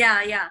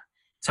 Yeah.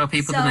 Tell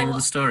people the name of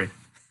the story.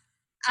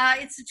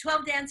 It's the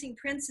 12 Dancing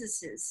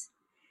Princesses.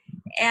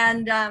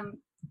 And I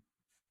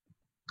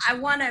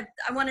want to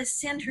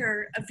send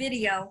her a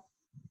video,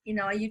 a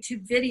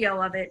YouTube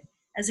video of it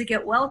as a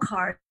get well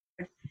card.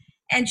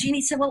 And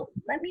Jeannie said, well,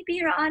 let me be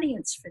your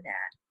audience for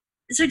that.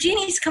 So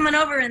Jeannie's coming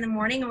over in the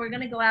morning, and we're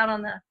going to go out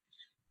on the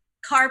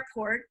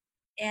carport,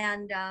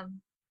 and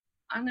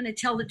I'm going to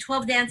tell the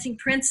 12 Dancing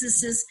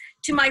Princesses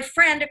to my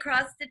friend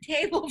across the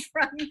table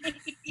from me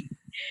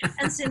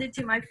and send it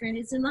to my friend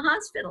who's in the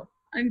hospital.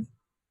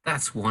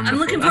 That's wonderful. I'm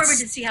looking forward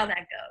to see how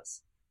that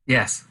goes.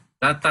 Yes,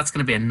 that's going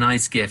to be a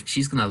nice gift.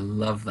 She's going to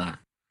love that.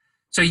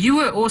 So you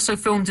were also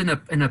filmed in a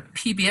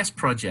PBS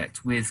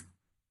project with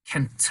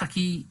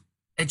Kentucky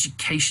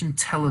Education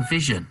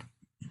Television.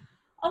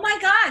 Oh my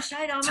gosh,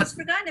 I'd almost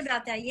forgotten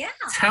about that. Yeah.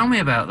 Tell me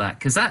about that,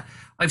 because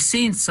I've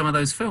seen some of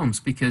those films,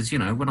 because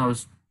when I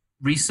was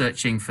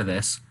researching for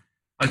this,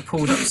 I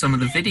pulled up some of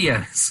the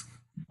videos.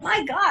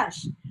 My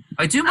gosh.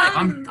 I do.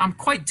 I'm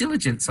quite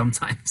diligent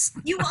sometimes.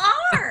 You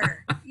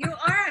are.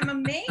 I'm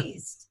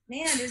amazed,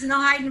 man. There's no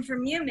hiding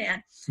from you,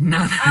 man.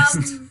 No, there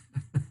isn't.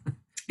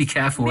 Be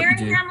careful what you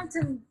do. Mary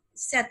Hamilton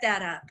set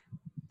that up.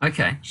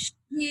 Okay.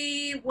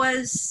 He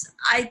was.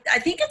 I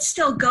think it's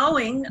still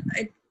going.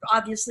 It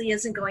obviously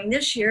isn't going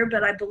this year,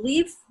 but I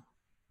believe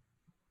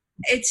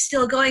it's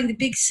still going. The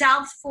Big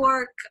South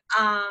Fork.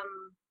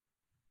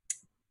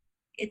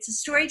 It's a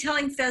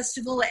storytelling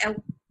festival at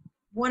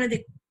one of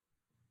the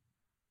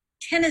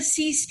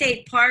Tennessee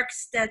state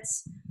parks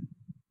that's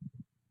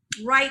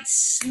right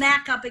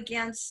smack up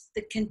against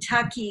the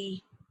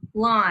Kentucky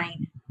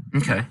line.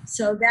 Okay.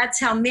 So that's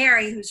how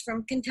Mary, who's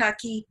from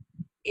Kentucky,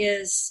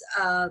 is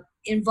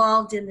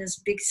involved in this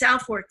Big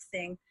South Fork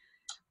thing.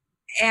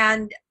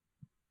 And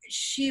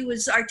she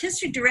was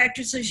artistic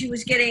director, so she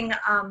was getting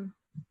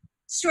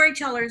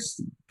storytellers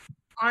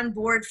on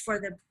board for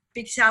the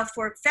Big South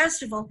Fork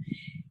Festival.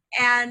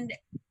 And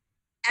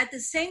at the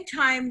same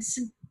time,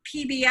 some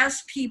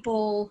PBS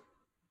people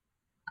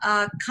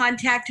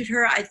contacted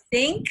her, I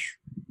think,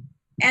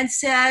 and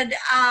said,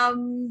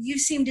 you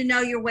seem to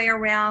know your way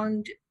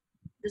around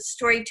the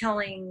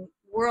storytelling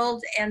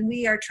world, and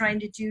we are trying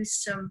to do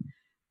some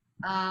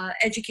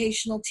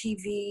educational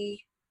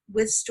TV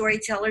with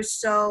storytellers.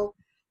 So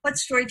what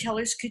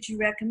storytellers could you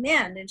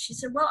recommend? And she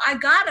said, well, I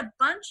got a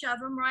bunch of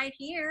them right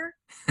here.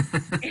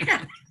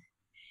 And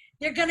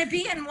they're going to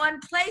be in one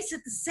place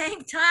at the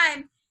same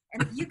time.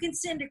 And if you can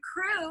send a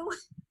crew,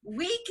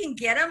 we can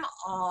get them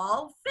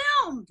all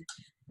filmed.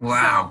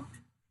 Wow. So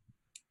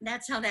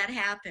that's how that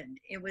happened.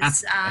 It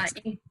was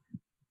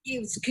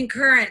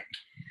concurrent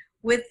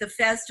with the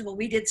festival.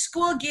 We did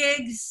school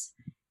gigs,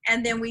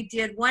 and then we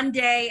did one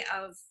day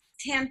of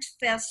tent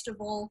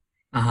festival.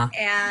 Uh-huh.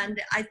 And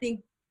I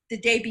think the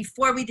day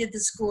before we did the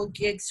school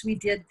gigs, we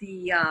did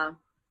the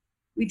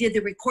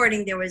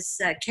recording. There was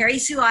Carrie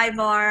Sue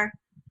Ivar,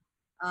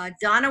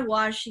 Donna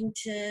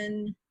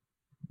Washington.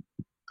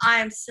 I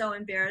am so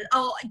embarrassed.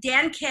 Oh,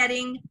 Dan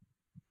Ketting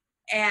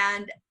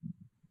and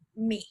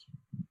me.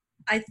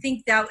 I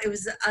think that it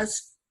was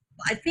us.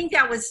 I think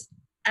that was,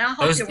 and I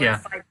hope there were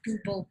 5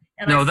 people.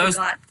 And no, I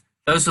forgot.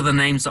 Those are the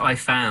names that I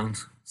found.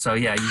 So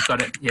yeah, you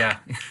got it. Yeah.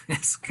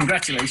 Yes.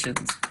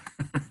 Congratulations.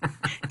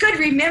 Good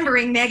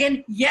remembering,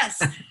 Megan.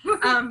 Yes.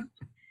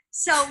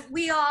 So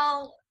we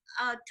all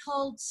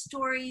told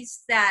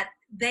stories that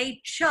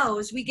they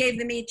chose. We gave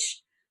them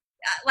each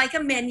like a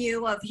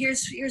menu of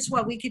here's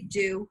what we could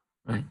do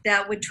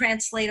that would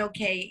translate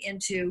okay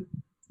into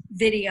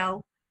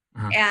video.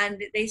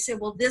 And they said,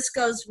 well, this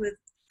goes with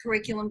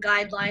curriculum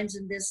guidelines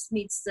and this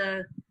meets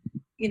the,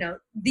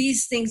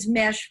 these things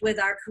mesh with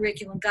our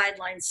curriculum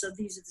guidelines. So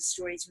these are the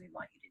stories we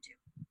want you to do.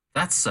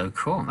 That's so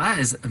cool. That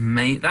is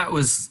amazing. That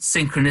was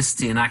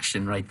synchronicity in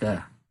action right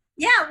there.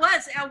 Yeah, it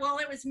was. Well,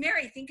 it was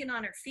Mary thinking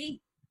on her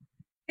feet.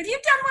 Have you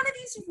done one of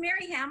these with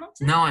Mary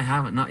Hamilton? No, I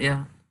haven't. Not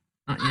yet.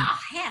 Oh,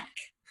 heck.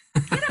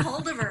 Get a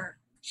hold of her.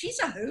 She's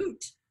a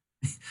hoot.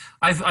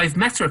 I've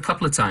met her a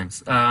couple of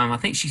times. I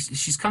think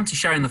she's come to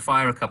Sharing the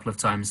Fire a couple of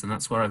times, and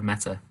that's where I've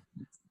met her.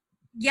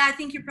 Yeah, I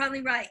think you're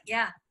probably right.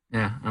 Yeah.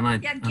 Yeah,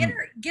 and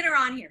get her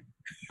on here.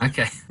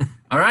 Okay.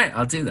 All right,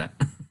 I'll do that.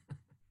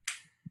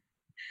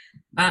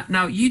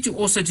 Now you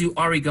also do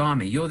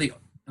origami. You're the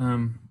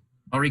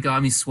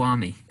origami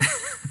Swami.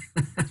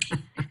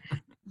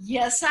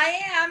 Yes, I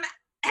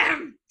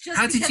am.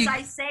 Just because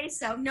I say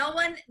so. No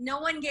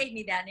one gave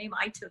me that name.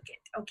 I took it.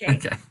 Okay.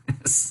 Okay.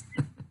 Yes.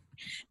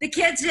 The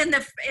kids in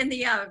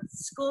the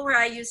school where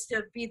I used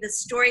to be the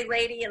story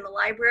lady in the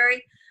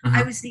library,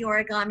 I was the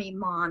origami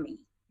mommy.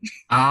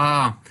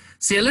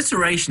 See,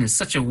 alliteration is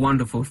such a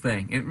wonderful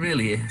thing. It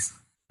really is.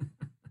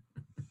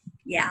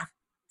 Yeah.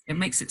 It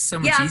makes it so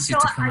much easier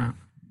to come out.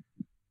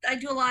 I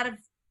do a lot of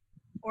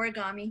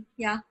origami.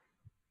 Yeah.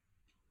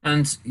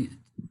 And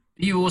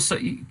you also,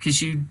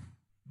 because you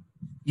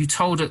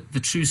told the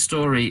true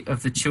story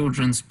of the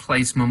Children's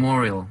Place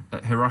Memorial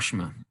at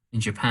Hiroshima in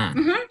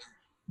Japan.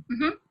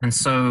 And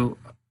so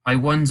I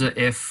wonder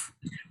if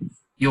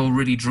you're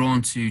really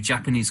drawn to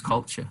Japanese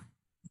culture,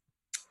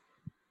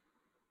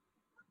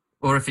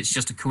 or if it's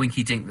just a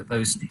coinky dink that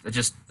those are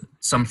just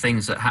some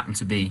things that happen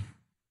to be.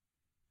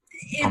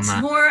 It's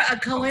more a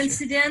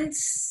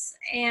coincidence,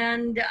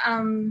 and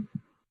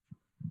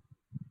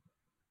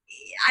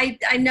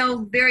I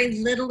know very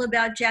little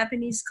about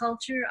Japanese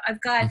culture.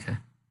 I've got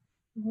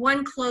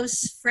one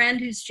close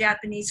friend who's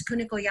Japanese,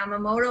 Kuniko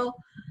Yamamoto,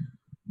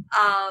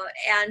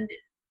 and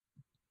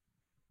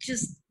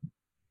just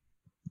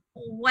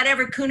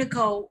whatever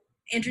Kuniko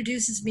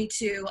introduces me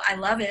to, I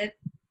love it,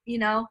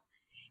 And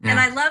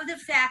I love the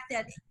fact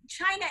that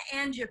China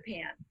and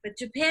Japan, but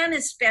Japan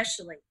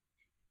especially,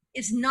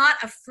 is not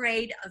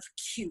afraid of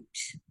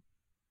cute.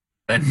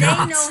 They're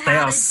not. They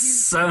are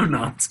so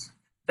not.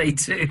 They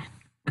do.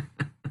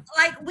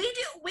 Like we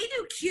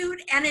do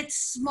cute and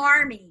it's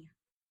smarmy.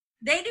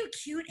 They do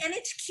cute and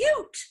it's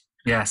cute.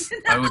 Yes,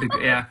 I would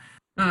agree. Yeah.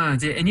 Oh,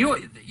 dear. And you're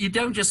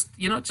not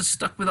just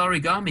stuck with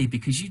origami,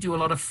 because you do a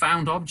lot of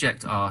found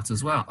object art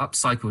as well,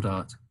 upcycled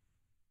art.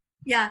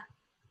 Yeah.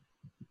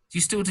 Do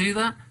you still do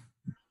that?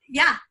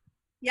 Yeah.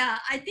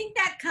 I think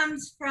that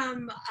comes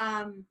from,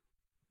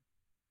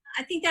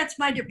 I think that's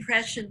my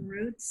depression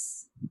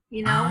roots,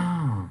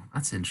 Oh,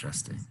 that's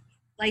interesting.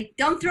 Like,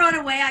 don't throw it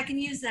away. I can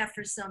use that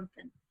for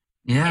something.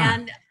 Yeah.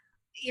 And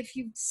if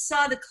you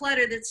saw the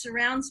clutter that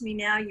surrounds me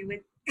now, you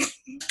would.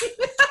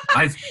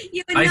 I've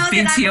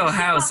been to your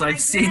house. I've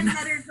seen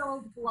grandmother's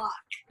old block.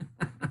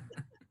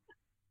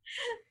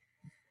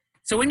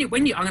 So when you,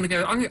 I'm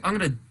going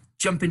to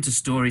jump into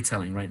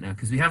storytelling right now,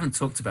 because we haven't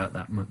talked about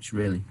that much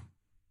really.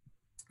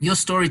 Your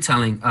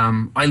storytelling,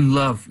 I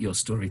love your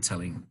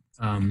storytelling.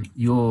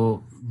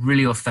 You're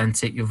really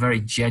authentic. You're very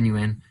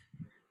genuine.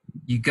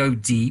 You go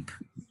deep.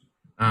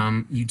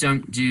 You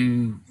don't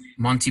do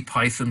Monty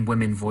Python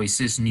women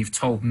voices, and you've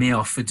told me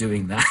off for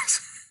doing that.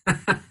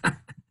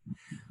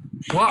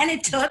 What? And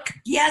it took,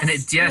 yes. And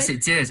it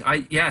did.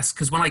 Yes,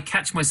 because when I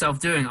catch myself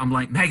doing, I'm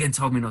like, Megan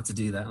told me not to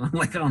do that. I'm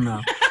like, oh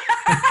no.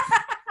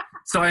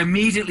 So I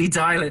immediately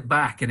dial it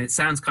back, and it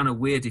sounds kind of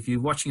weird if you're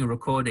watching a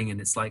recording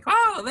and it's like,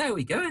 oh, there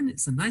we go, and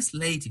it's a nice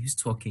lady who's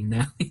talking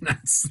now.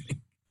 It's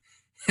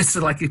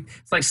like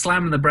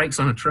slamming the brakes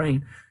on a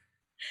train.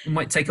 It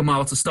might take a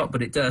mile to stop,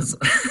 but it does.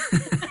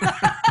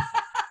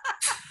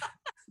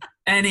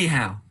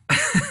 Anyhow,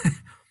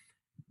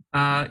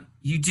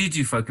 you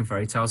do folk and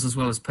fairy tales as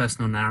well as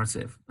personal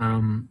narrative.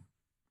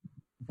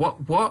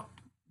 What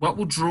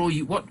will draw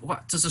you?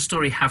 What does a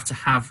story have to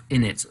have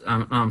in it?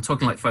 I'm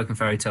talking like folk and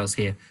fairy tales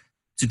here,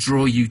 to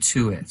draw you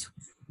to it.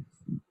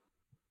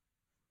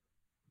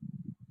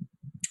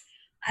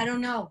 I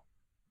don't know.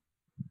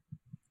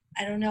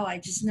 I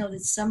just know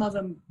that some of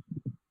them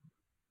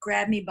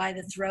grab me by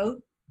the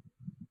throat,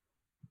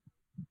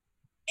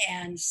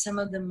 and some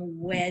of them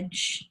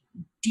wedge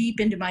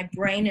deep into my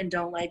brain and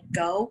don't let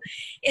go.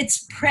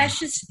 It's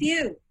precious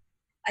few.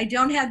 I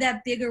don't have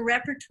that bigger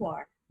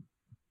repertoire.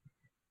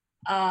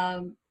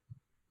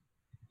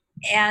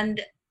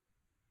 And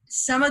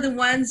some of the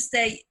ones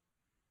that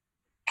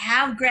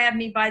have grabbed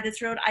me by the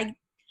throat,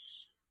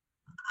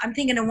 I'm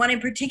thinking of one in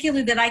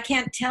particular that I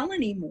can't tell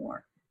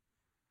anymore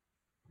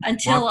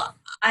until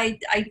I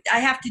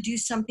have to do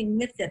something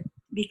with it,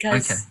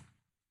 because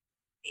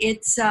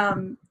it's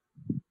a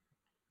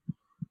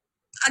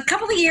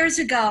couple of years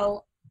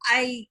ago,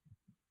 I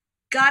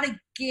got a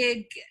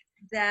gig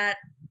that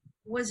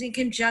was in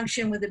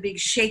conjunction with a big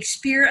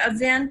Shakespeare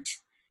event,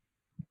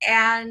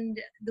 and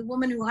the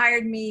woman who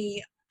hired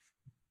me,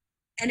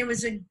 and it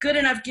was a good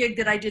enough gig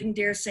that I didn't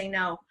dare say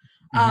no.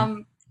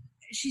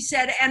 She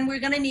said, and we're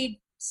going to need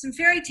some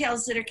fairy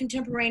tales that are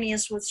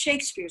contemporaneous with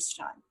Shakespeare's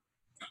time.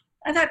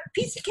 I thought,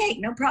 piece of cake,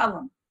 no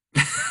problem.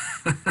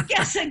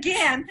 Yes,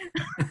 again.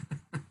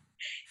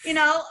 You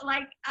know,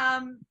 like,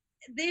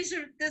 this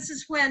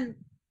is when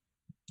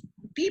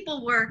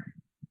people were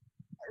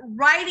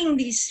writing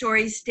these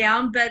stories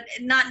down, but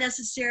not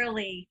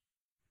necessarily,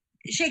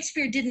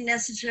 Shakespeare didn't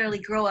necessarily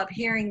grow up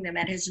hearing them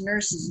at his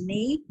nurse's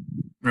knee.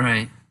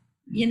 Right.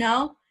 You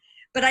know,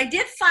 but I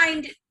did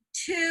find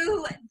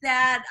two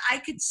that I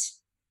could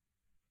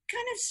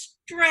kind of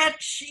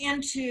stretch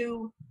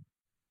into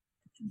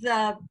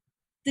the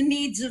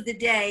needs of the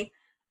day.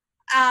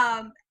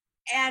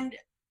 And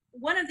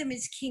one of them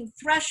is King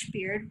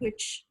Thrushbeard,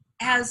 which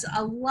has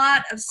a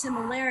lot of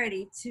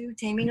similarity to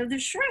Taming of the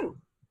Shrew.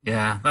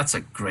 Yeah, that's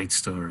a great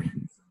story.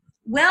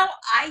 Well,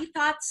 I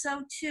thought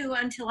so too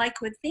until I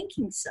quit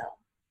thinking so.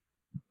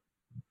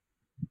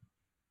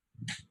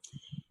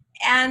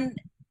 And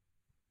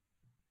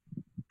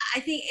I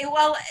think,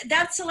 well,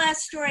 that's the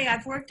last story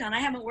I've worked on. I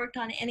haven't worked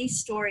on any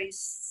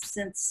stories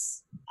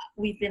since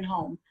we've been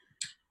home.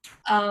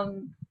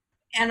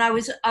 And I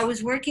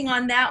was working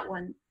on that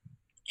one,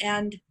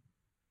 and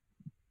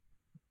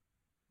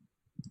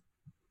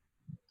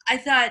I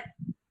thought,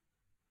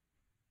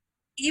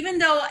 even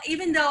though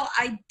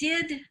I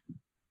did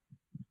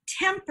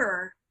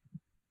temper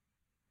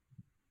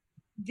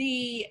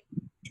the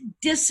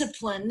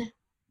discipline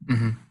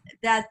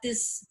that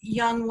this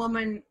young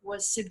woman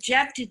was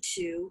subjected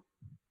to,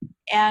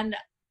 and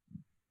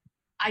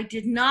I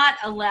did not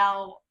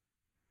allow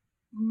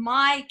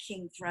my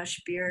King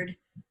Thrushbeard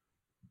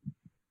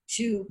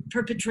to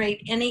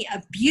perpetrate any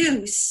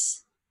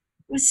abuse,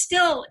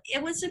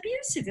 it was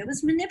abusive. It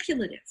was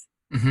manipulative.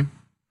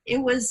 It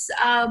was,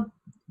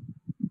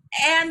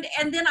 and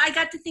then I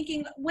got to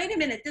thinking, wait a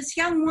minute, this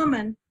young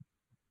woman,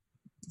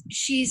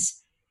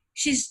 she's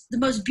the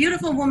most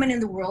beautiful woman in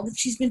the world.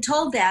 She's been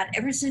told that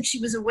ever since she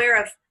was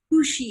aware of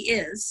who she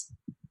is,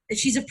 that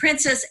she's a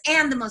princess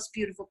and the most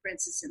beautiful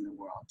princess in the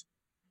world.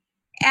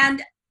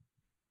 And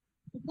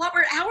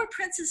how were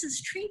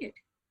princesses treated?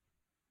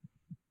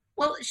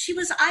 Well, she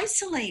was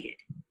isolated.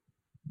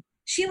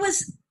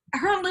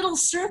 Her little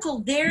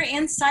circle there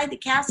inside the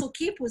castle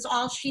keep was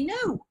all she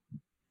knew.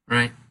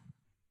 Right.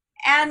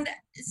 And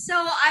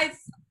so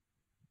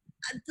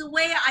the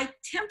way I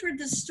tempered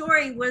the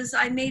story was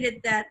I made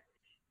it that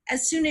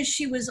as soon as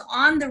she was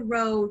on the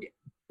road,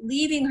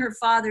 leaving her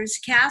father's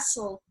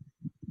castle,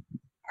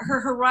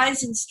 her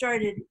horizon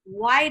started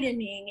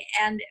widening,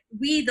 and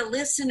we, the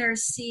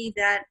listeners, see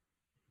that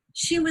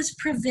she was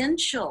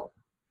provincial.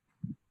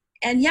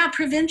 And yeah,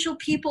 provincial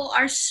people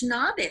are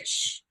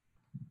snobbish,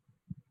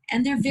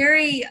 and they're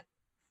very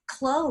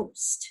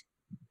closed.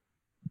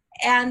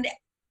 And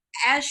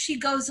as she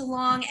goes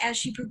along, as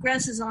she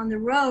progresses on the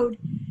road,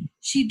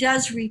 she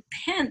does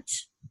repent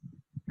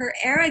her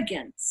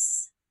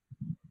arrogance.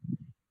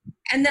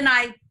 And then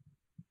I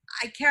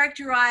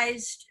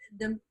characterized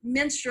the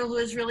minstrel, who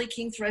is really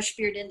King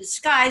Thrushbeard in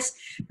disguise,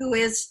 who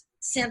is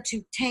sent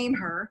to tame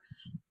her.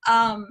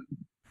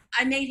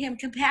 I made him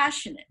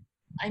compassionate.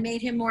 I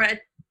made him more a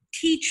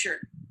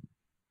teacher,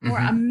 more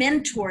a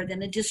mentor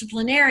than a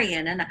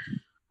disciplinarian. And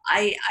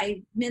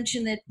I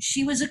mentioned that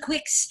she was a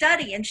quick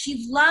study and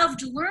she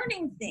loved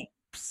learning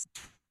things.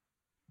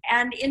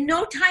 And in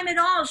no time at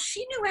all,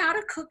 she knew how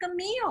to cook a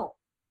meal.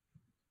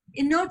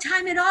 In no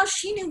time at all,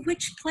 she knew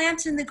which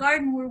plants in the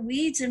garden were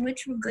weeds and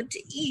which were good to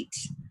eat.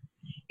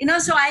 You know,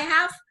 so I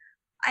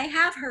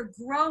have her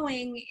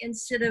growing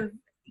instead of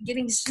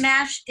getting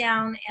smashed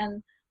down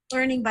and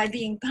learning by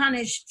being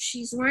punished.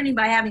 She's learning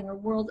by having her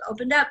world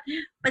opened up.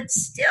 But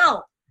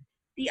still,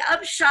 the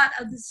upshot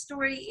of the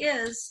story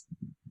is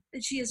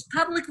that she is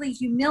publicly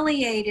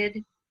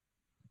humiliated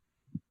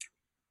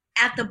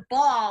at the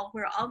ball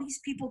where all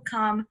these people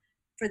come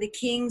for the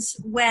king's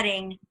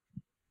wedding.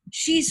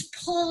 She's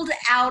pulled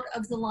out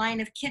of the line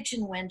of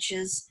kitchen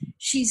wenches.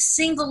 She's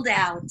singled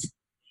out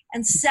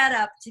and set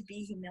up to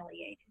be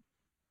humiliated.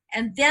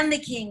 And then the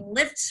king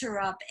lifts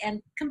her up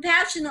and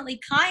compassionately,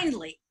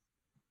 kindly,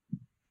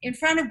 in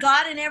front of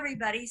God and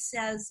everybody,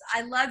 says,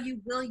 "I love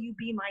you, will you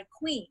be my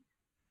queen?"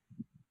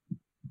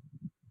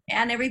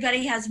 And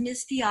everybody has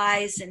misty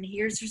eyes and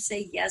hears her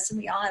say yes, and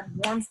we all have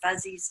warm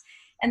fuzzies,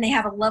 and they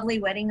have a lovely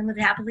wedding and live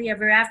happily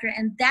ever after.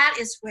 And that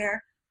is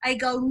where I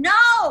go,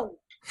 no!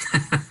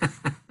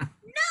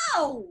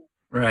 No!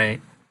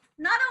 Right.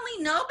 Not only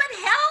no, but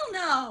hell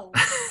no.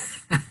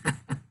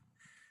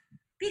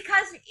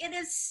 Because it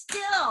is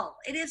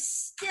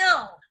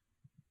still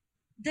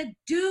the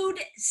dude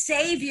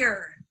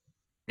savior.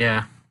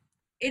 Yeah.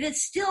 It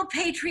is still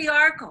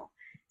patriarchal.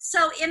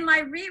 So in my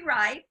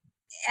rewrite,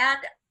 and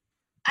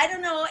I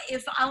don't know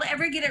if I'll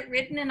ever get it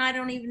written, and I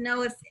don't even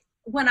know if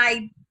when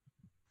I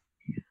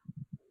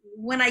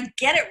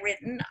get it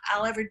written,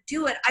 I'll ever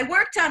do it. I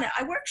worked on it.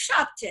 I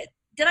workshopped it.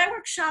 Did I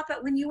workshop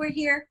it when you were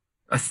here?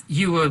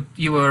 You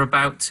were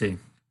about to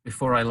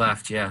before I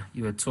left. Yeah,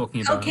 you were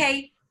talking about.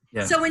 Okay.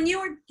 Yeah. So when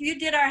you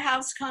did our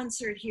house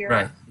concert here,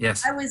 right?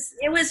 Yes.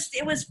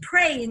 It was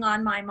preying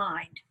on my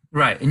mind.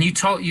 Right, and you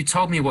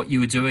told me what you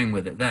were doing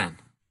with it then.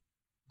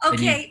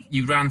 Okay.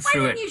 You ran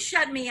through it. Why didn't you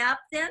shut me up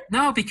then?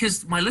 No,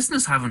 because my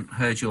listeners haven't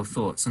heard your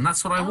thoughts, and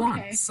that's what I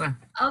want. So.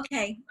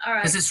 Okay. All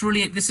right. Because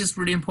this is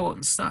really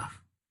important stuff.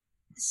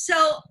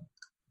 So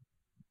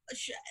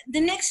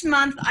the next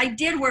month I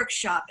did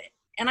workshop it,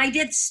 and I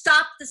did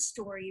stop the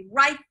story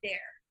right there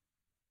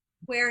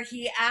where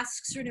he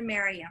asks her to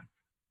marry him.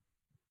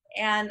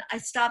 And I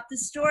stopped the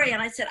story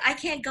and I said, I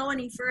can't go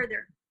any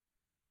further.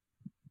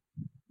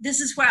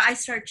 This is where I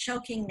start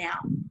choking now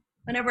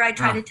whenever I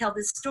try to tell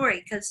this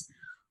story, because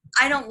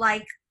I don't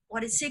like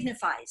what it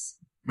signifies.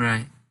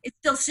 Right. It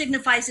still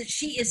signifies that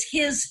she is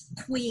his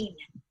queen.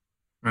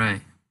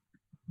 Right.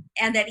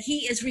 And that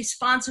he is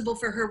responsible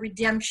for her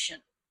redemption.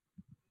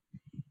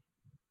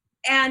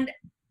 And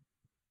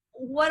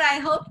what I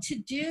hope to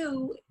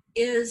do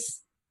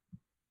is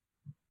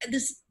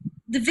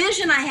the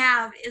vision I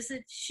have is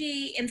that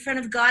she, in front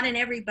of God and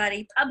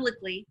everybody,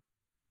 publicly,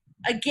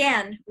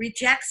 again,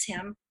 rejects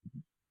him.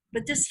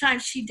 But this time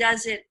she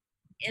does it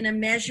in a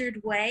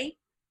measured way.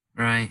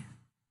 Right.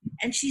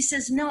 And she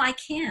says, no, I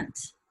can't.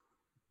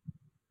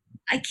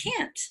 I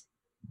can't.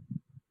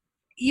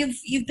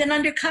 You've been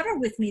undercover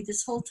with me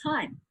this whole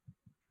time.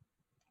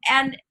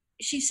 And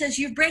she says,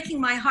 you're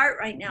breaking my heart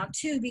right now,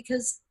 too,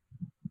 because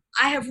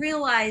I have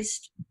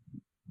realized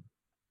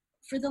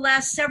for the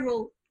last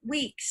several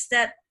weeks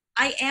that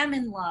I am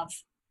in love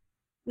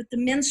with the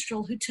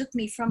minstrel who took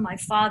me from my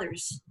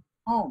father's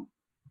home.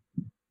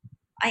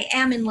 I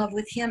am in love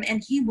with him,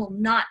 and he will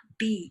not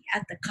be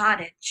at the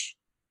cottage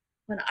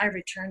when I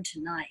return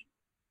tonight,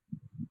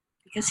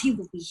 because he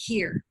will be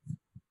here,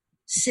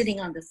 sitting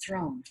on the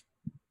throne,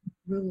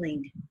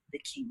 ruling the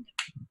kingdom.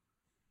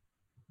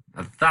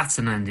 Now that's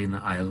an ending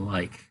that I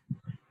like.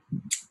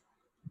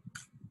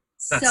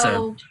 That's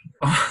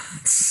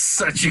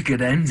such a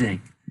good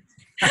ending.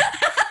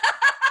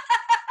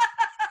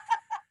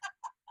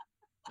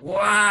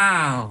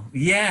 Wow.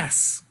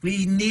 Yes,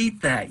 we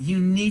need that. You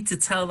need to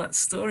tell that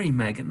story,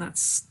 Megan.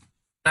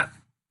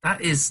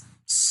 That is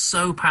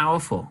so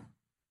powerful.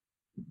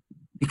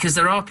 Because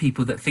there are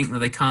people that think that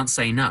they can't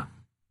say no.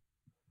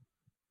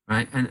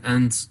 Right?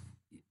 And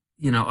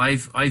you know,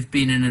 I've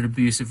been in an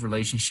abusive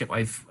relationship.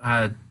 I've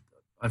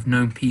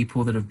known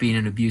people that have been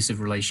in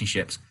abusive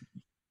relationships.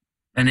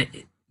 And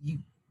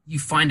you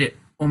find it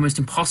almost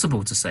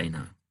impossible to say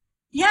no.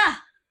 Yeah.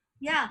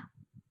 Yeah.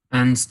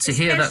 And to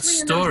hear that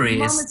story in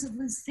those moments of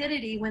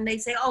lucidity when they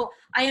say, oh,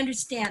 I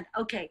understand.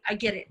 Okay, I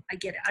get it.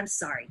 I'm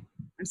sorry.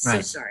 I'm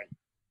so sorry.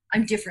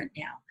 I'm different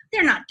now.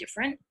 They're not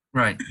different.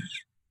 Right.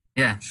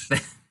 Yeah.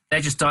 They're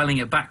just dialing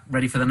it back,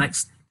 ready for the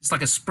next. It's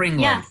like a spring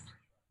load.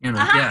 You know?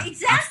 Yeah.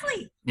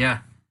 Exactly. Yeah.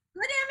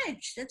 Good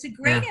image. That's a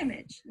great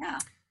image. Yeah.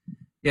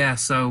 Yeah.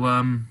 So,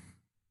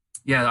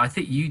 I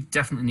think you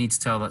definitely need to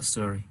tell that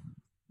story.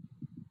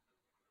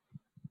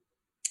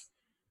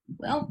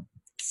 Well,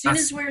 as soon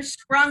as we're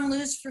sprung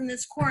loose from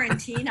this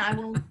quarantine,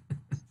 I'll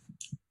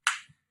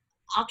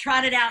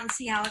trot it out and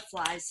see how it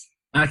flies.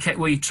 Okay,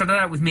 well, you trot it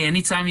out with me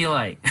anytime you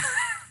like.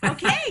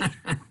 Okay.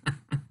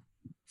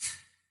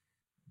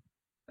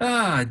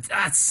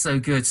 That's so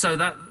good. So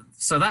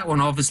that one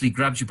obviously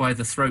grabbed you by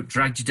the throat,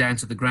 dragged you down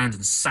to the ground,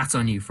 and sat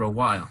on you for a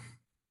while.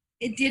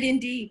 It did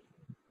indeed.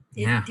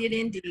 It did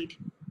indeed.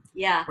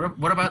 Yeah.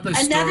 What about those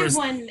stories?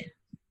 Another one,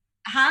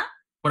 huh?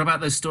 What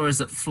about those stories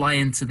that fly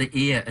into the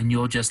ear and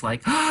you're just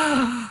like,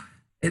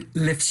 it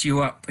lifts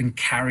you up and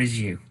carries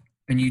you,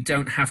 and you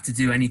don't have to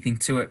do anything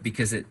to it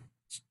because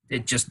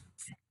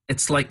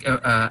it's like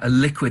a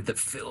liquid that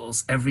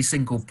fills every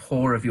single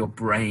pore of your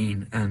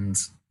brain, and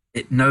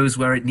it knows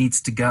where it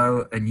needs to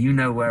go, and you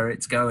know where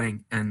it's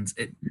going, and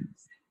it.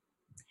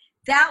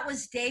 That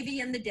was Davy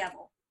and the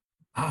Devil.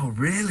 Oh,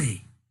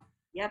 really?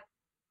 Yep.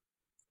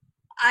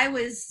 I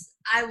was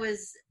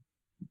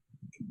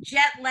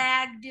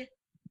jet-lagged,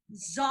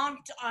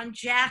 zonked on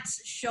Jack's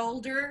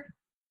shoulder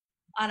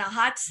on a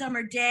hot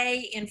summer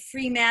day in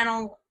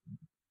Fremantle,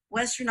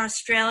 Western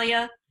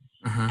Australia,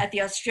 at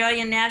the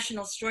Australian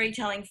National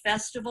Storytelling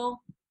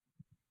Festival.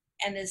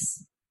 And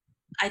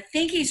I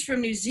think he's from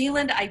New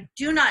Zealand. I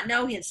do not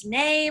know his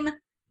name,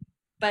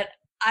 but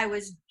I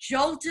was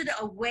jolted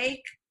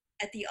awake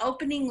at the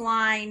opening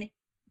line,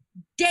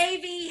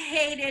 Davy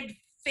hated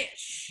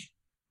fish.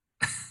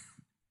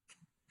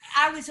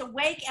 I was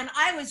awake and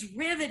I was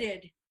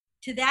riveted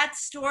to that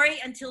story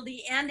until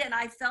the end, and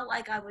I felt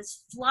like I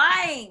was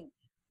flying.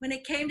 When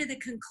it came to the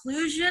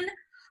conclusion,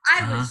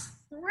 I was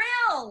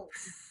thrilled.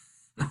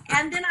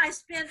 And then I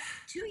spent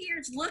 2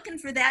 years looking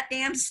for that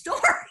damn story.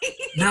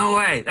 No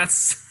way.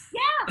 That's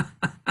yeah.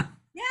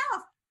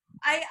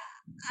 I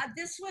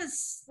this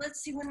was, let's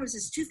see, when was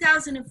this?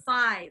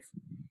 2005.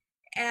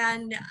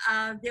 And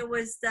there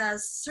was the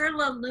Sur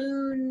La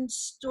Lune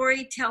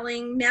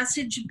storytelling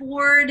message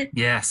board.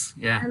 Yes,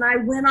 yeah. And I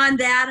went on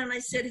that and I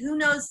said, who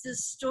knows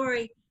this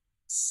story?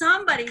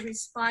 Somebody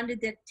responded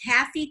that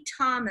Taffy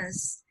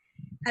Thomas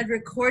had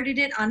recorded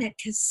it on a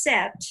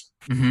cassette.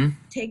 Mm-hmm.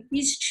 Take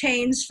These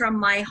Chains from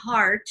My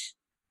Heart,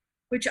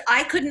 which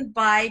I couldn't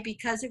buy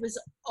because it was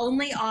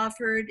only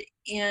offered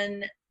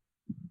in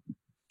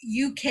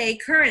UK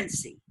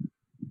currency.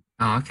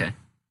 Oh, okay.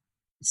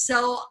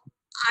 So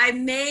I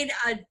made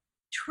a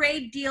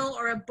trade deal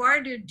or a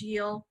barter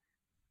deal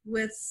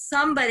with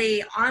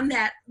somebody on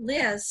that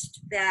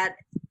list that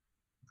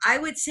I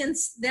would send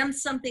them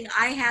something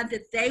I had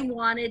that they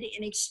wanted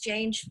in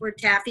exchange for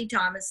Taffy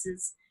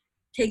Thomas's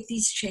Take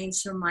These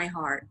Chains from My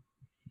Heart.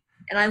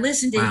 And I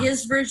listened to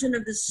his version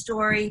of the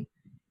story,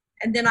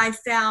 and then I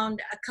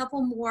found a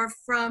couple more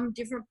from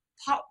different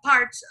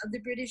parts of the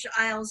British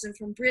Isles and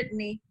from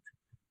Brittany.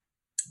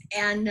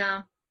 And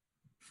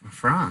from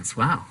France,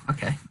 wow,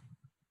 okay.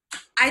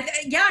 I'm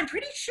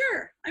pretty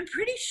sure.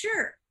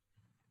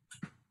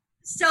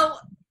 So,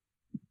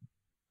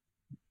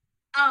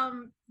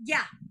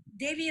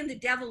 Davy and the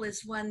Devil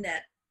is one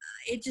that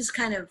it just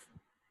kind of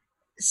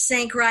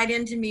sank right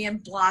into me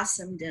and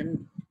blossomed,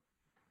 and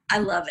I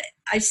love it.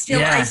 I still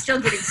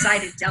get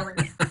excited telling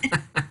it.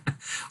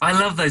 I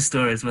love those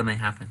stories when they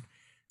happen.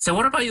 So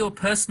what about your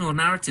personal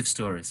narrative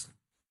stories?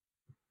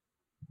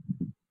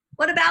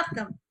 What about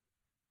them?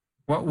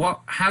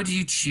 How do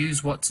you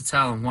choose what to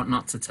tell and what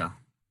not to tell?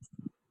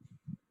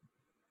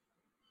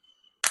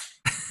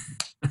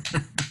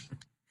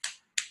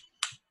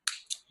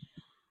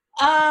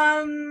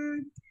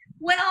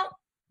 Well,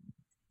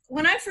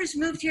 when I first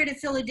moved here to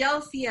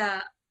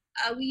Philadelphia,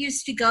 we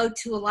used to go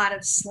to a lot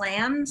of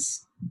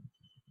slams,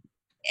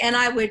 and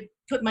I would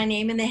put my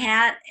name in the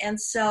hat.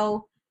 And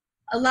so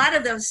a lot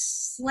of those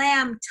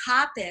slam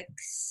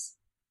topics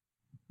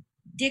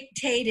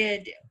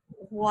dictated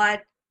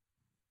what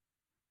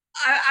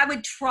I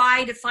would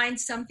try to find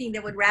something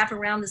that would wrap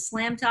around the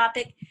slam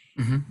topic.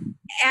 Mm-hmm.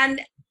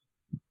 And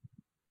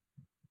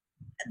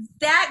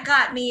that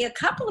got me a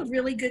couple of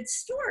really good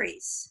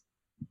stories.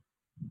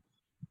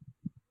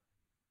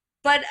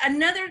 But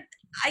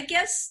I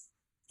guess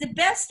the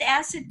best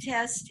acid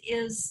test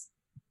is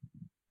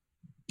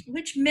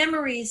which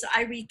memories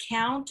I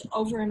recount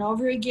over and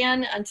over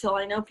again until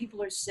I know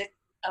people are sick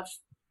of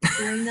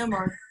hearing them,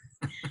 or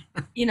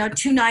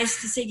too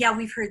nice to say, yeah,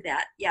 we've heard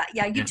that. Yeah,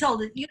 you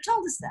told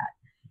us that.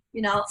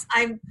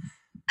 I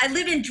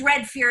live in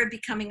dread fear of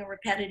becoming a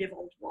repetitive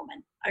old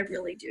woman. I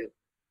really do.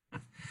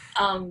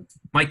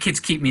 My kids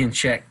keep me in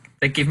check.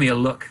 They give me a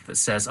look that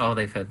says, oh,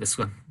 they've heard this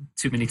one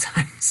too many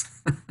times.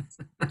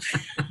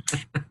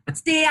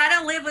 See, I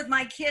don't live with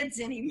my kids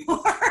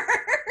anymore.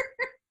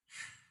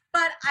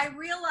 But I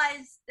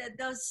realize that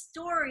those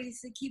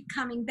stories that keep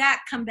coming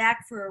back come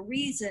back for a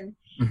reason.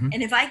 Mm-hmm.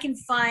 And if I can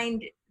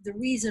find the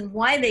reason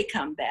why they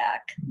come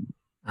back,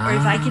 or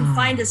if I can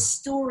find a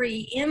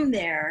story in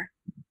there,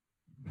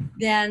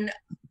 then,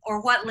 or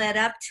what led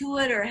up to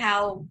it, or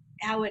how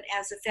it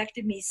has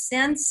affected me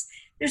since,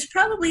 there's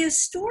probably a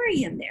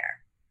story in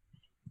there.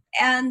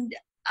 And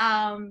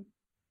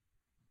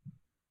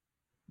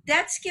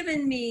that's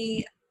given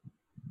me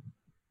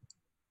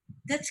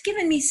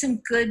some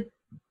good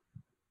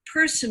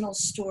personal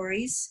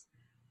stories.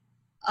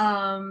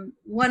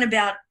 One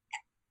about,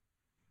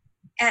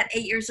 at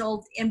 8 years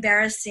old,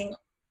 embarrassing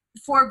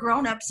 4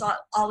 grown-ups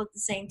all at the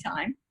same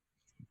time,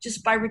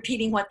 just by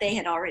repeating what they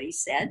had already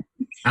said.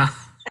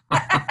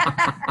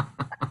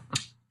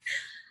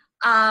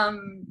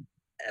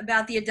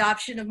 About the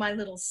adoption of my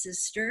little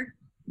sister.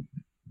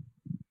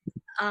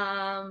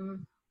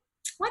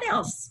 What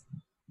else?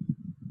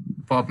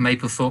 Bob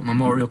Mapplethorpe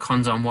Memorial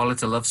Condom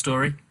Wallet, a love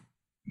story.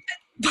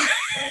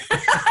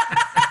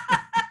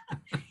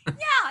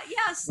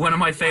 Yes. One of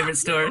my favorite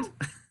stories.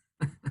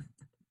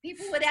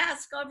 People would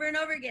ask over and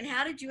over again,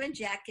 how did you and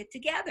Jack get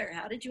together?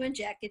 How did you and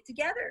Jack get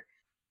together?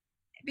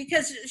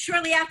 Because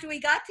shortly after we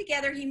got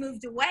together, he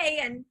moved away,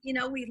 and,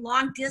 we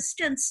long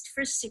distanced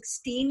for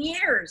 16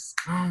 years.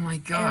 Oh my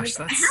gosh.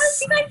 How did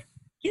you guys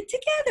get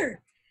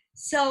together?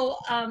 So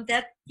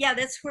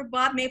that's where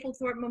Bob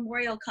Mapplethorpe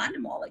Memorial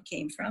Condom Wallet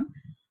came from.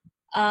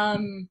 I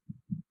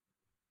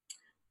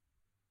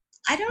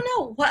don't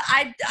know what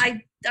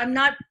I'm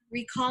not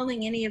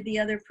recalling any of the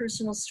other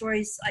personal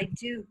stories I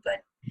do,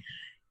 but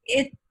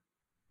they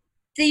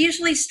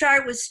usually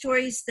start with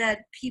stories that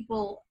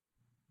people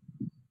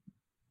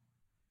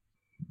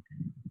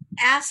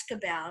ask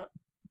about,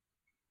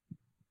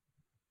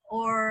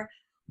 or,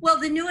 well,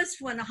 the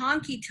newest one,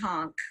 Honky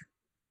Tonk,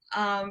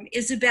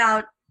 is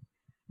about,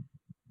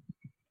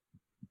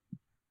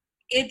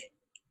 it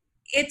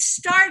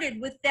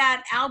started with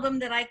that album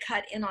that I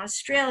cut in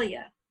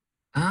Australia.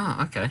 Oh,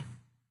 okay.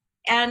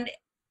 And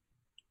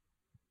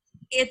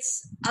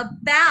it's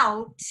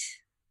about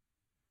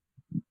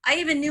I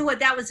even knew what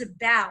that was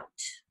about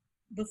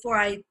before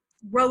I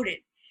wrote it.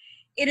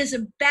 It is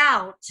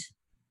about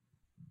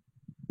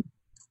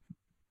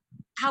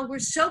how we're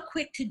so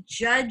quick to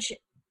judge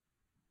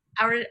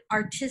our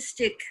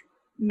artistic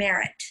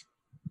merit,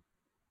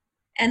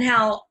 and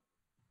how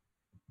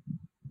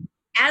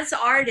as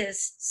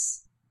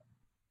artists,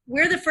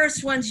 we're the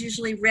first ones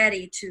usually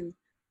ready to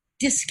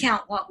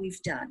discount what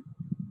we've done.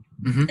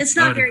 Mm-hmm. It's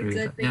not very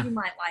good, but you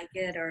might like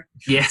it, or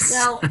yes.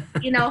 Well,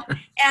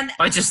 and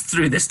I just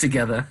threw this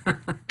together.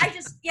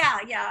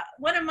 yeah.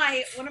 One of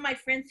my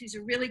friends who's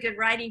a really good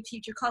writing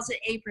teacher calls it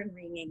apron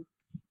wringing.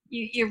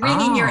 You're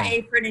wringing your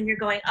apron, and you're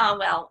going, oh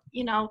well,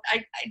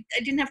 I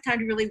didn't have time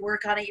to really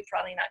work on it. You're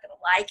probably not going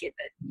to like it,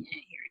 but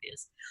here it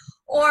is.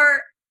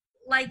 Or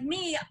like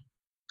me,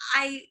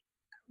 I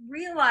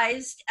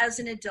realized as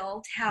an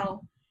adult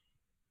how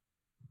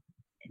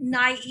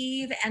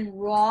naive and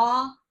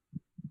raw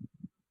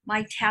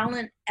my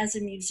talent as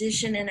a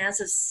musician and as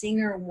a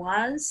singer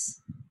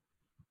was,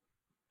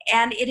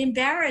 and it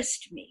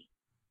embarrassed me.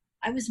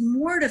 I was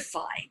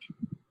mortified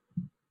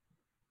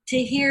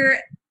to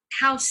hear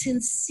how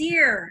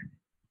sincere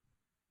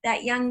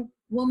that young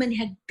woman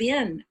had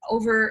been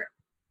over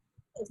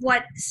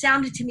what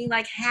sounded to me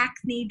like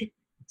hackneyed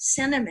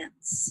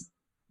sentiments.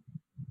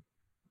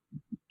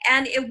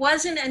 And it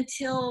wasn't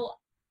until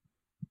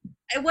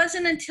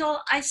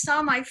I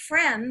saw my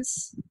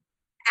friends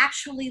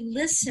actually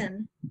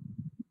listen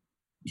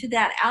to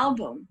that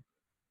album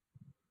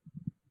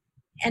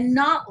and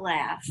not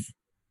laugh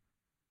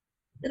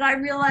that I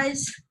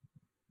realized,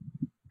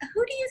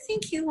 who do you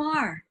think you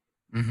are?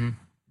 Mm-hmm.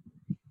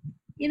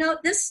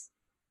 This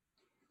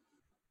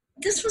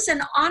was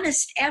an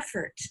honest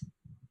effort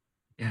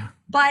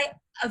by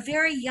a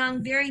very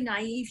young, very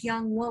naive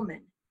young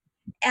woman.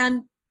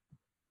 And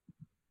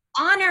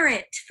honor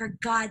it, for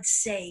God's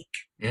sake.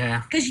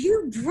 Yeah. Because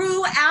you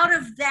grew out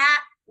of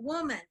that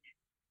woman.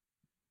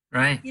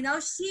 Right.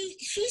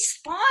 She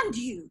spawned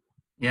you.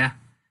 Yeah.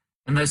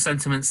 And those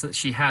sentiments that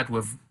she had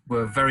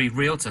were very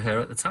real to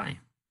her at the time.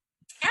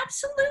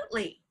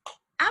 Absolutely.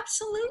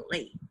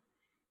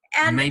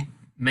 And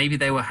maybe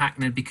they were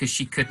hackneyed because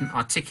she couldn't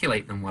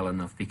articulate them well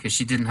enough, because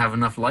she didn't have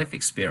enough life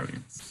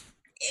experience.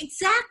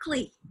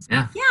 Exactly.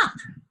 Yeah. Yeah.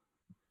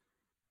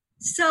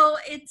 So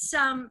it's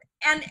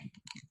and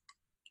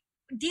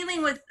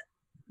dealing with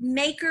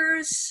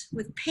makers,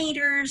 with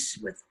painters,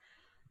 with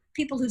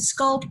people who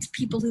sculpt,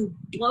 people who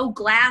blow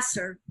glass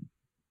or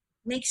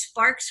make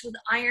sparks with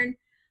iron,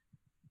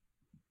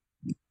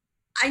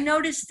 I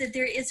noticed that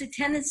there is a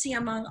tendency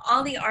among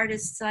all the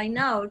artists I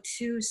know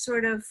to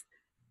sort of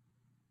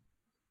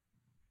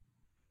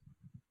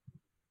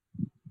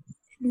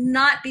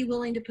not be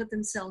willing to put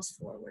themselves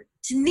forward,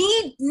 to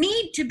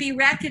need to be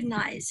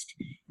recognized,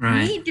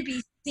 right. Need to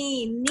be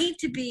seen, need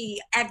to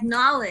be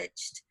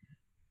acknowledged.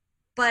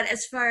 But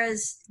as far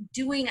as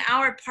doing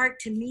our part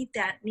to meet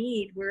that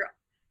need,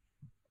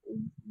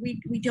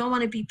 we don't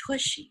want to be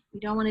pushy. We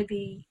don't want to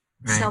be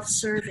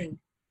self-serving.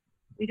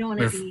 We don't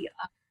want to be...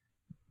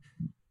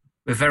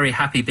 we're very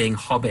happy being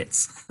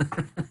hobbits.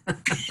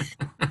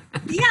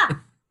 Yeah.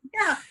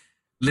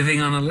 Living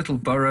on our little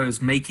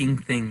burrows, making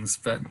things,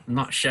 but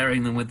not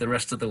sharing them with the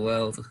rest of the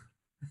world.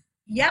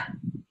 Yep.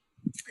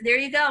 There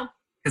you go.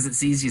 Because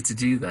it's easier to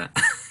do that.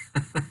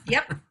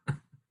 Yep.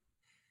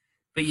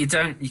 But you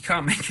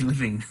can't make a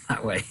living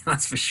that way,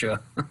 that's for sure.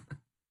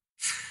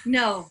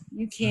 No,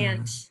 you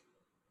can't.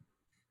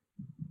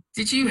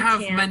 Did you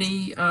have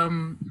anybody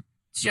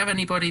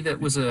that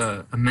was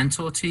a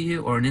mentor to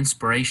you, or an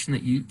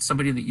inspiration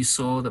somebody that you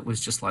saw that was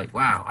just like,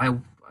 wow, I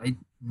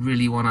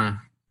really want to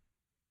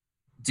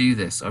do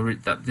this.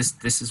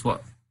 This is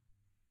what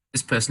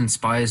this person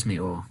inspires me,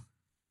 or?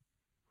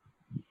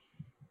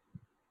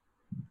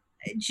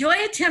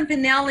 Gioia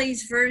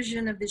Tempinelli's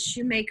version of The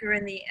Shoemaker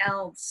and the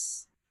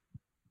Elves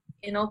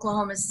in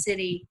Oklahoma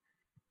City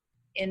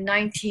in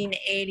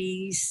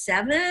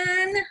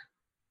 1987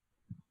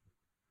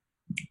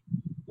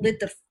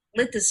 lit the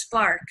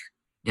spark.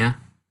 Yeah.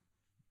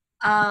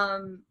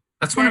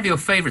 That's one of your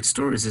favorite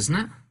stories, isn't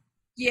it?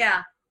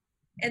 Yeah.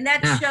 And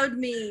that showed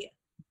me,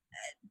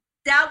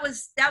 that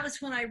was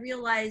when I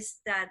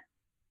realized that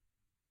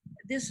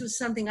this was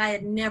something I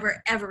had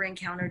never, ever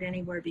encountered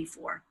anywhere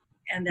before.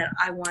 And that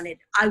I wanted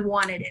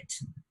it.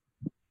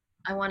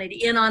 I wanted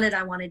in on it.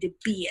 I wanted to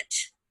be it.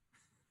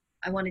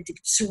 I wanted to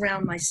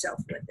surround myself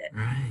with it.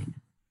 Right.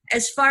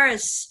 As far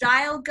as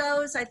style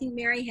goes, I think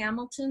Mary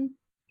Hamilton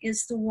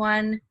is the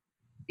one,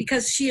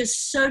 because she is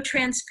so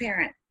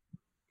transparent.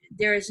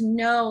 There is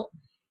the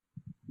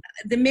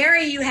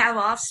Mary you have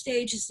off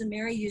stage is the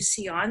Mary you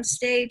see on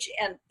stage,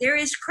 and there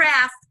is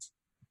craft,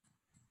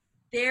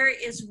 there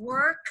is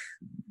work,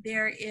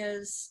 there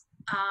is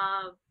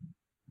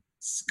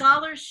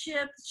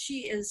scholarship.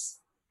 She is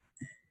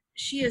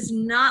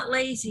not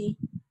lazy,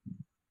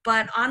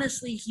 but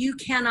honestly, you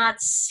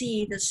cannot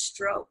see the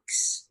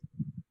strokes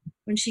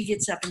when she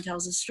gets up and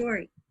tells a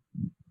story.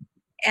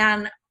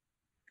 And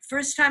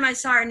first time I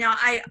saw her, now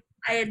I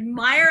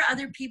admire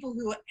other people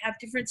who have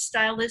different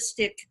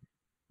stylistic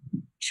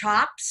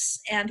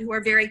chops and who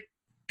are very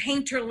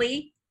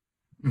painterly.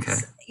 Okay.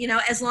 You know,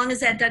 as long as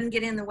that doesn't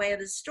get in the way of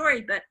the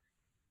story. But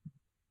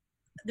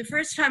the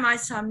first time I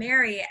saw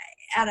Mary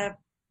at a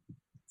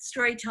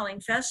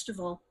storytelling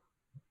festival,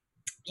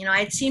 you know, I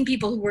had seen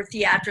people who were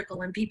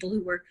theatrical and people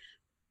who were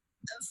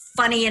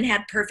funny and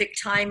had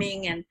perfect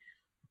timing and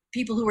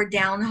people who were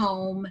down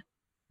home.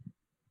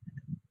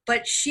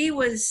 But she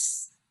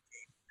was,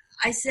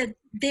 I said,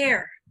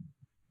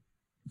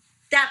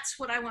 that's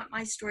what I want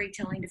my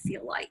storytelling to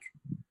feel like.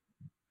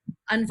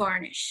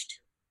 Unvarnished.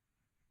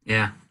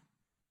 Yeah.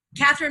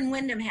 Catherine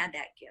Wyndham had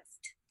that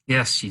gift.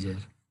 Yes, she did.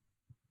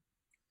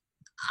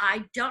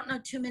 I don't know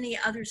too many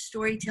other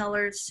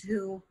storytellers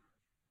who,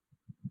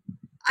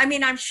 I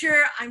mean, I'm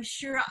sure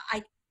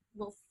I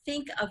will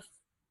think of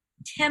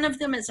 10 of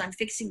them as I'm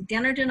fixing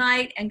dinner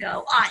tonight and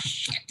go, ah,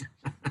 shit.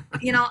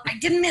 You know, I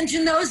didn't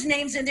mention those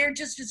names and they're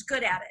just as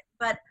good at it.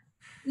 But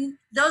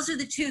those are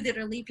the two that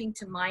are leaping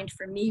to mind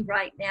for me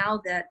right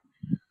now. That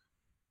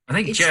I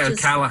think Joe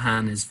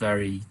Callahan is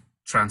very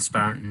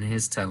transparent in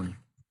his telling.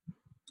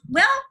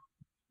 Well,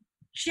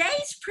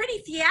 Jay's pretty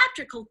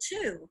theatrical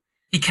too.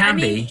 He can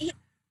be.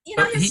 You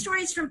know, his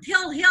stories from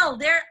Pill Hill,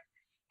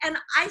 and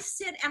I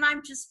sit and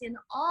I'm just in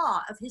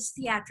awe of his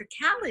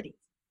theatricality.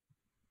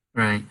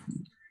 Right.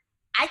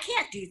 I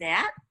can't do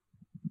that.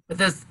 But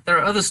there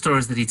are other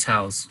stories that he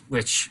tells,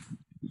 which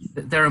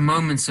there are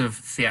moments of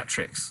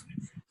theatrics,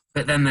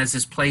 but then there's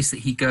this place that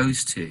he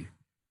goes to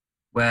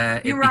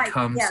where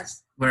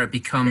it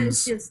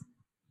becomes,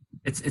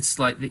 it's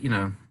like, you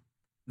know,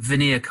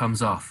 veneer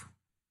comes off.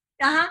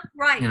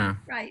 Right. You know,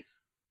 right.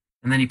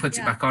 And then he puts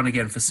it back on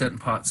again for certain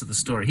parts of the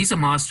story. He's a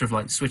master of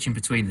like switching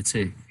between the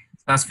two.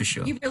 That's for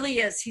sure. He really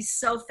is. He's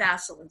so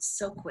facile and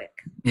so quick.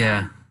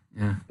 Yeah.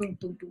 Yeah. Boom,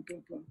 boom, boom,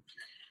 boom, boom.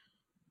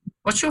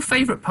 What's your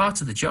favorite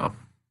part of the job?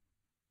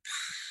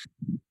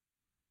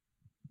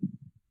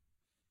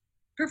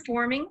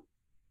 Performing.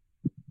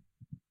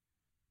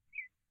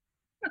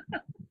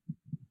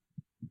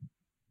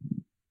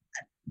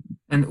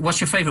 And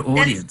what's your favorite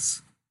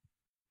audience?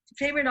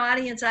 Favorite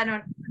audience?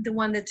 The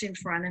one that's in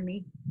front of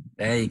me.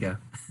 There you go.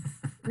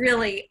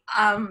 Really.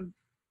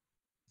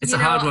 It's a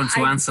hard one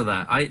to answer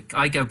that.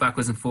 I go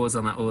backwards and forwards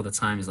on that all the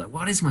time. It's like,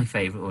 what is my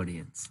favorite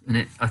audience?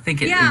 And I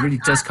think it really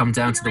does come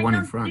down to the one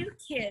in front. I don't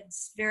do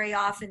kids very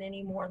often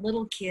anymore,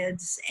 little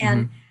kids.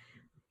 And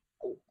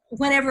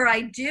whenever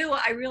I do,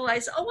 I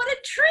realize, oh, what a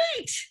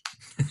treat.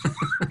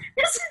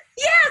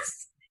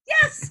 Yes.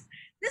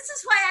 This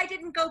is why I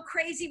didn't go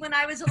crazy when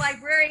I was a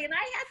librarian.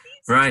 I had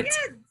these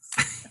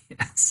kids.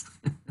 Yes.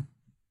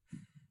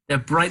 Their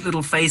bright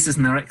little faces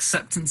and their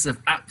acceptance of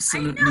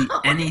absolutely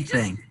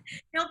anything.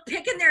 Just, you know,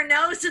 picking their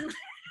nose and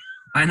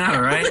I know,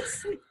 right?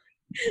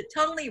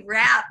 Totally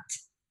wrapped.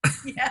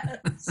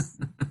 Yes.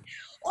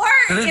 Or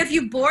if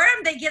you bore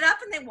them, they get up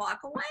and they walk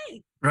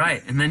away.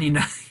 Right, and then you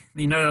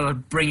know to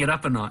bring it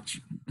up a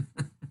notch.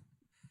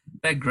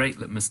 They're great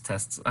litmus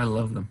tests. I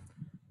love them.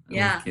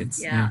 I love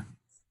kids. Yeah.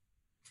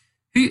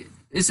 Who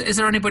is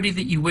there anybody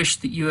that you wish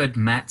that you had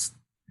met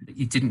that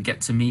you didn't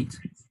get to meet?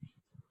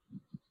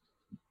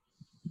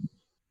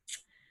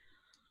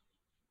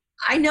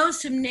 I know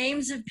some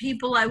names of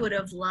people I would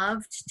have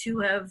loved to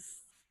have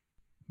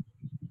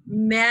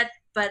met,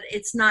 but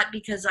it's not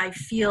because I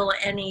feel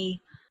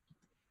any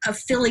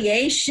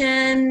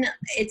affiliation.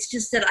 It's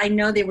just that I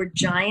know they were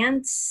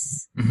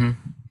giants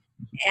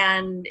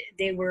and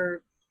they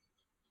were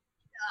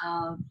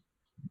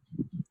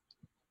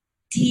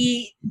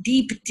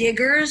deep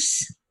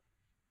diggers.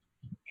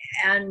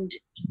 And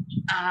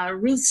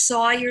Ruth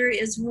Sawyer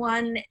is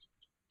one.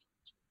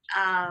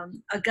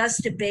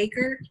 Augusta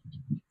Baker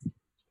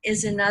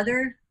is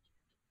another.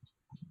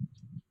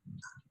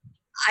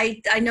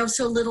 I know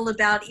so little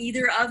about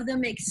either of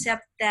them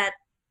except that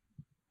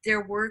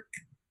their work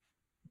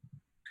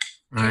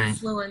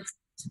influenced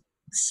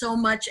so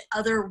much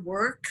other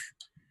work,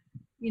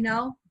 you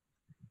know.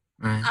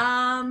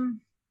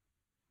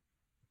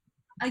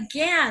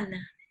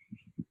 Again,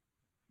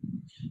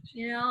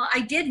 you know,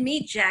 I did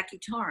meet Jackie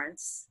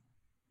Torrance,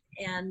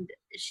 and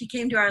she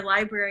came to our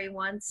library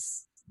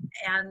once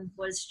and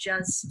was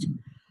just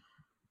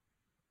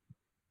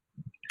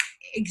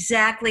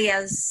exactly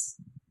as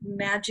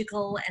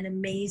magical and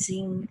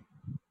amazing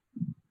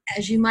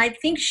as you might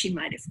think she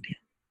might have been.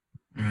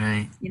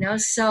 Right. You know,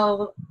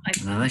 so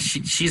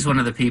she's one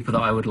of the people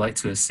that I would like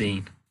to have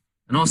seen.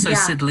 And also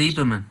Sid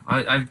Lieberman.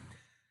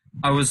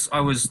 I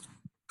was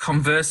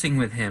conversing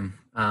with him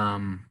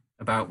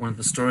about one of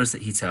the stories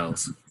that he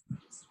tells.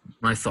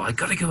 And I thought, I've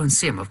got to go and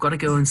see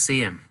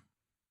him.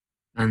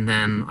 And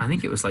then I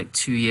think it was like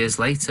 2 years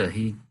later,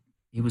 he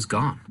was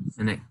gone.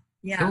 And it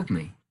killed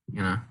me,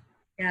 you know?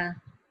 Yeah.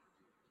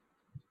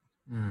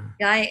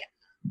 I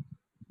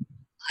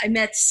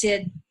met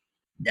Sid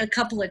a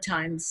couple of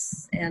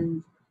times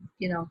and,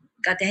 you know,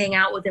 got to hang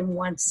out with him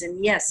once.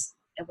 And yes,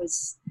 it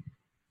was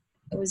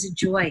a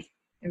joy.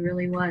 It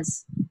really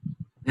was.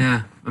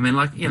 Yeah. I mean,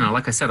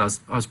 like I said, I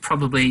was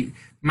probably, the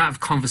amount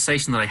of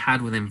conversation that I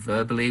had with him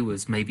verbally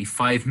was maybe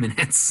 5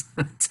 minutes,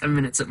 10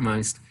 minutes at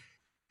most.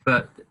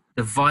 But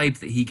the vibe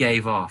that he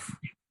gave off,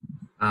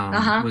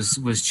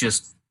 was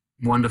just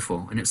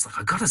wonderful. And it's like,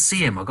 I got to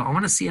see him. I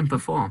want to see him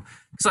perform.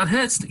 Because I'd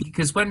heard,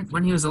 because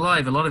when he was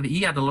alive,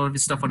 he had a lot of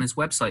his stuff on his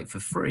website for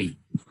free.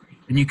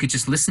 And you could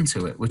just listen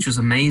to it, which was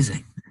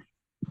amazing.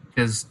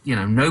 Because,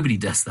 nobody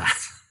does that.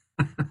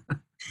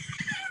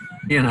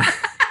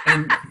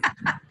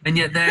 And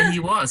yet there he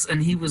was.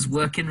 And he was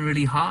working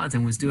really hard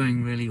and was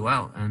doing really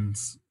well. And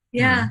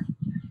yeah.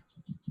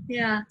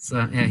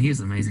 So, yeah, he was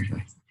an amazing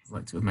guy. I'd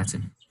like to have met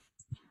him.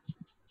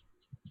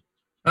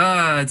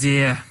 Oh,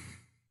 dear.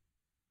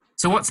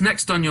 So what's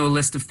next on your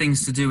list of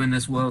things to do in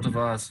this world of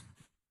ours?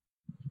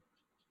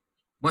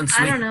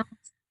 I don't know.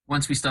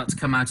 Once we start to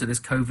come out of this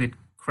COVID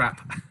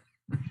crap.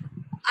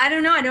 I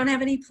don't know. I don't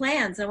have any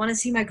plans. I want to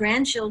see my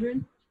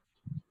grandchildren.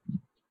 I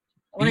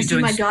want to see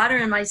my daughter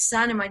and my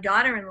son and my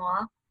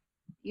daughter-in-law,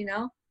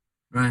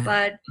 Right.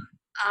 But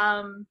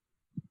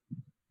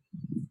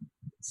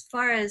as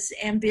far as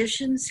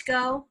ambitions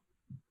go,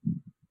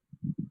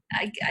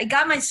 I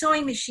got my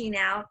sewing machine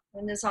out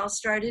when this all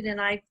started,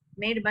 and I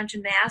made a bunch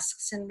of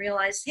masks and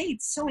realized, hey,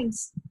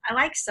 I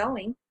like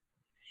sewing.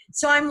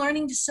 So I'm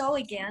learning to sew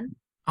again.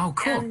 Oh,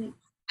 cool. And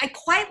I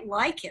quite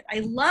like it. I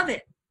love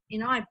it.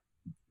 I'm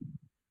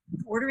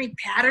ordering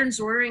patterns,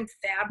 ordering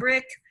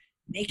fabric,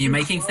 making You're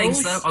making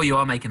clothes. things, though? Oh, you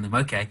are making them.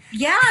 Okay.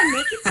 Yeah, I'm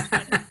making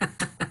things.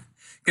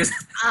 Because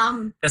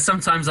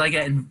sometimes I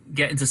get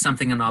into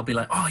something and I'll be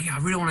like, oh, yeah, I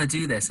really want to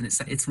do this. And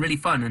it's really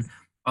fun. And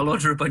I'll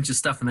order a bunch of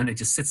stuff and then it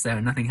just sits there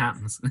and nothing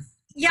happens.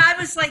 Yeah, I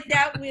was like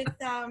that with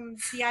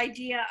the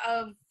idea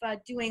of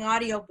doing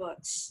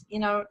audiobooks,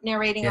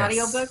 narrating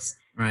audiobooks.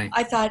 Right.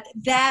 I thought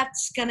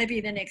that's going to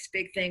be the next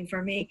big thing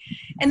for me.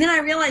 And then I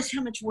realized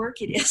how much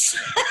work it is.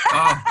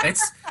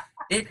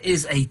 It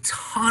is a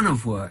ton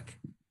of work.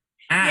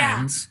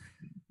 And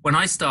when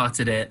I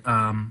started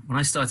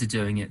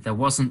doing it, there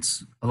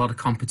wasn't a lot of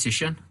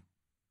competition.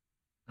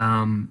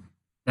 There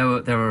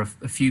were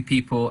a few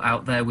people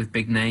out there with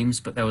big names,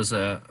 but there was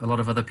a lot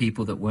of other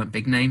people that weren't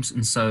big names.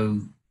 And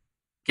so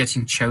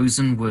getting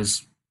chosen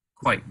was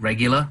quite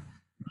regular.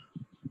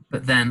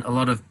 But then a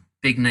lot of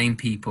big name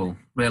people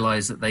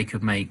realized that they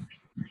could make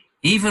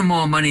even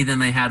more money than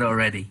they had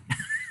already.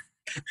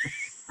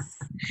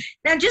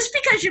 Now, just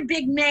because you're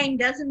big name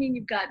doesn't mean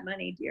you've got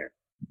money, dear.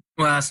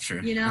 Well, that's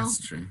true.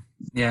 That's true.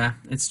 Yeah,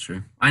 it's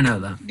true. I know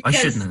that. I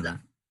should know that.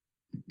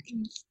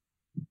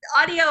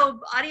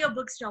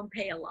 Audiobooks don't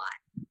pay a lot.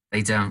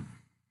 They don't.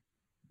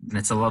 And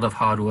it's a lot of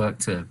hard work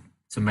to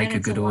make a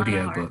good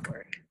audiobook.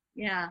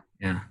 Yeah.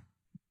 Yeah.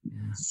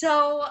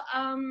 So,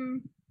 I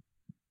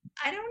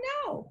don't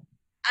know.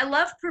 I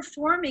love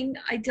performing.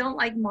 I don't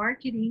like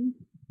marketing.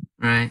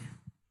 Right.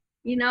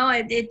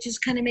 It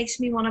just kind of makes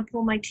me want to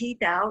pull my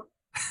teeth out.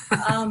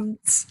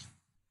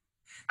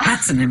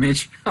 That's an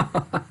image.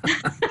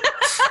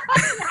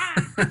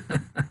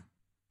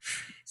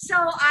 So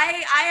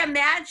I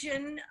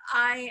imagine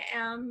I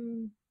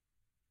am,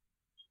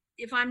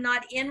 if I'm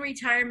not in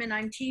retirement,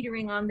 I'm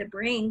teetering on the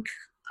brink.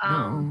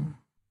 We'll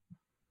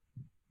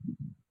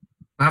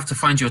have to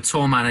find your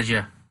tour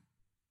manager.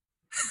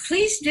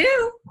 Please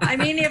do. I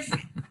mean, if,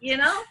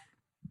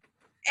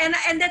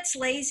 and that's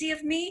lazy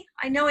of me.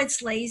 I know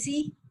it's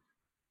lazy.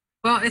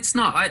 Well, it's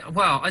not.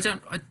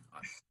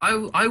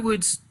 I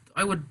would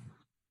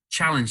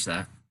challenge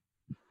that.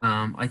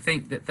 I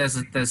think that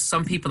there's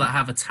some people that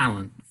have a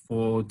talent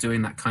for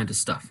doing that kind of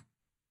stuff.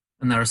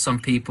 And there are some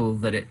people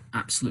that it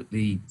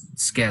absolutely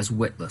scares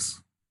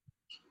witless.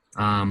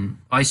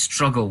 I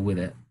struggle with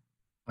it.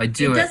 It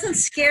doesn't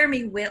scare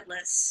me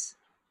witless,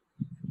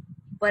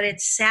 but it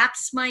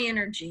saps my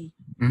energy.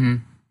 Mm-hmm.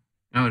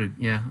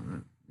 Yeah,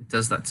 it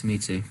does that to me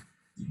too.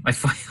 I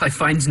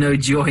find no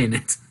joy in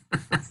it.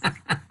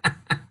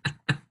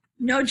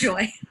 No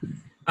joy.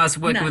 I was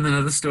working with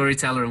another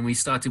storyteller, and we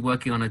started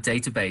working on a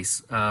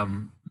database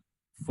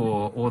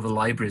for all the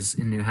libraries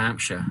in New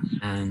Hampshire,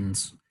 and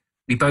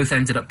we both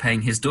ended up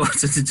paying his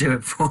daughter to do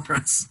it for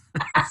us.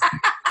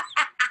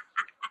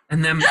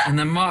 And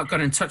then Mark got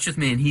in touch with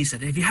me, and he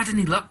said, "Have you had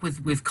any luck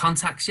with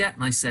contacts yet?"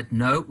 And I said,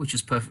 "No," which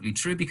is perfectly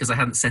true because I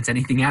hadn't sent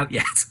anything out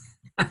yet.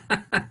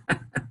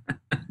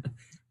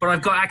 But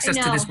I've got access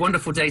to this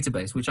wonderful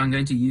database, which I'm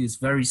going to use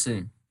very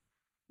soon.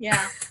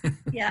 Yeah,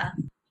 yeah.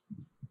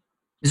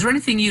 Is there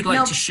anything you'd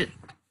like to share?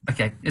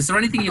 Okay. Is there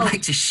anything you'd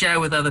like to share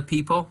with other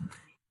people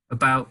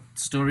about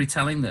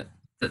storytelling that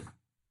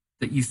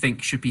you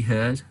think should be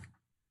heard?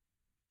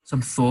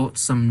 Some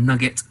thoughts, some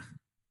nugget.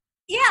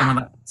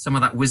 Yeah. Some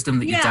of that wisdom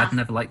that your dad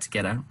never liked to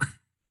get out.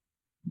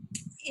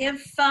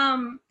 If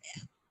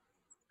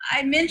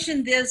I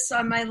mentioned this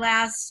on my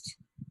last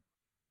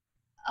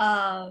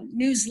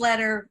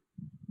newsletter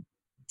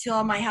to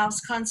all my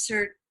house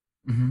concert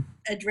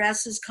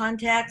addresses,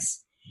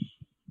 contacts.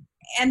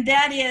 And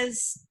that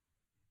is,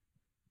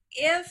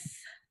 if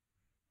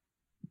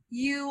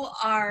you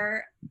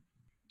are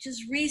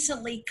just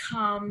recently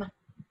come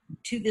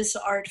to this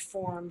art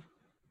form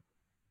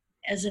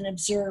as an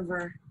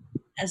observer,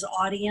 as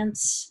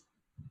audience,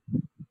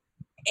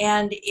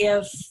 and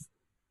if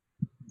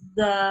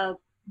the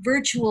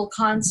virtual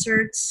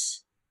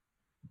concerts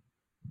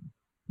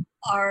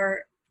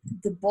are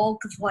the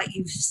bulk of what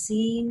you've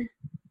seen,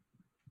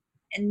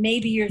 and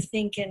maybe you're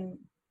thinking,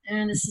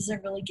 this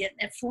isn't really getting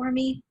it for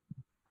me.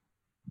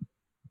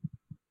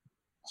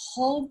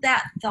 Hold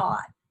that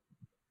thought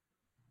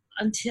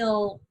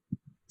until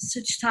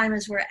such time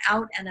as we're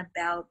out and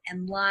about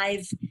and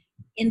live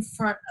in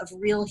front of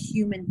real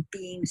human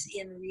beings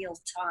in real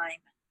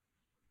time.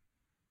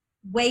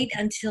 Wait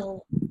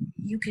until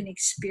you can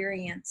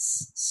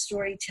experience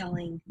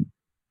storytelling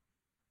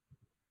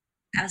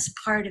as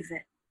part of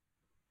it.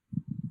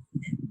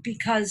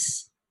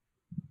 Because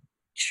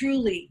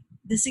truly,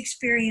 this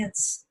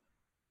experience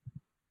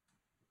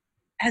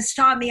has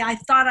taught me, I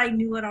thought I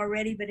knew it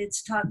already, but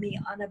it's taught me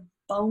on a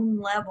bone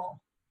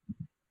level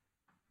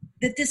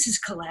that this is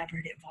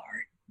collaborative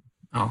art.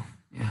 Oh,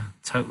 yeah,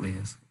 totally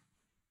is.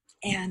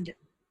 And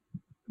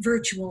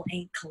virtual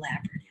ain't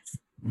collaborative.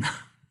 No,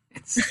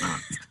 it's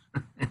not.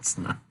 It's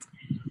not.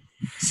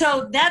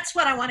 So that's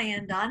what I want to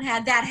end on.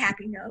 Had that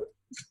happy note.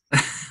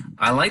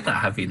 I like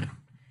that happy note.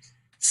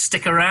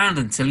 Stick around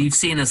until you've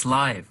seen us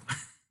live.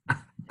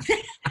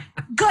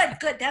 Good.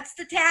 That's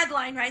the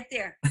tagline right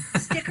there.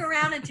 Stick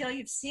around until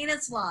you've seen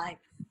us live.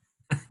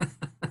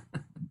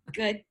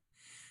 Good.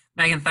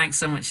 Megan, thanks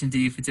so much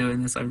indeed for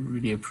doing this. I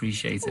really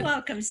appreciate it. You're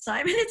welcome,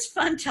 Simon. It's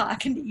fun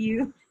talking to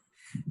you.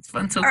 It's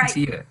fun talking to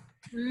you.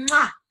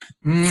 Mwah.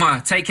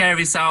 Mwah. Take care of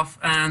yourself,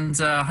 and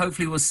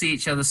hopefully we'll see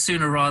each other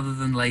sooner rather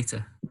than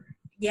later.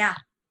 Yeah.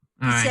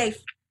 All right. Safe.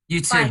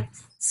 You too. Bye.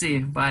 See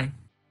you. Bye.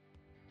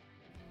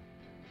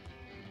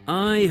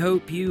 I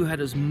hope you had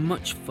as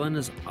much fun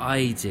as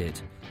I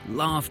did,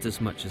 laughed as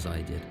much as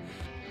I did.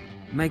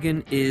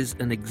 Megan is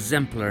an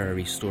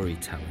exemplary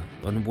storyteller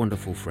and a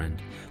wonderful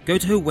friend. Go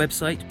to her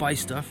website, buy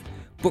stuff,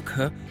 book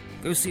her,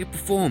 go see her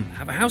perform,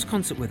 have a house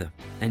concert with her.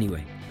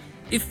 Anyway,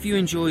 if you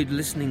enjoyed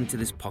listening to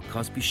this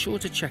podcast, be sure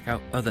to check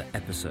out other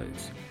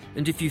episodes.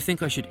 And if you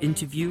think I should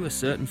interview a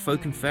certain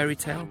folk and fairy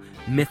tale,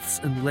 myths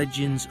and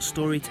legends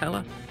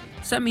storyteller,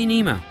 send me an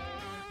email.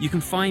 You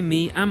can find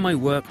me and my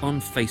work on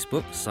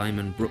Facebook,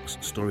 Simon Brooks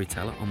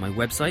Storyteller, on my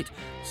website,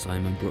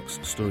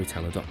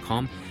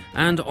 simonbrooksstoryteller.com,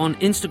 and on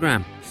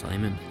Instagram,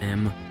 Simon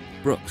M.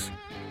 Brooks.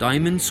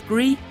 Diamond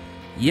Scree?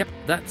 Yep,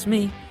 that's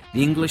me,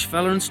 the English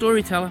fella and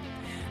storyteller.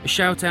 A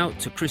shout out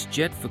to Chris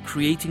Jett for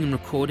creating and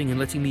recording and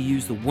letting me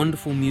use the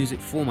wonderful music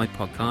for my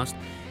podcast.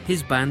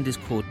 His band is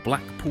called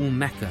Blackpool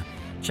Mecca.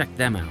 Check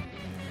them out.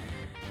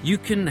 You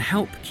can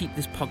help keep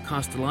this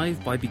podcast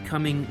alive by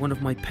becoming one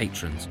of my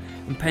patrons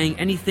and paying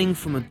anything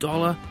from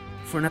 $1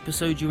 for an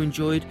episode you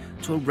enjoyed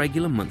to a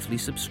regular monthly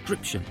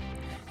subscription.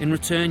 In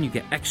return, you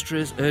get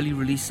extras, early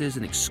releases,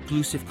 and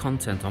exclusive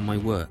content on my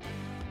work.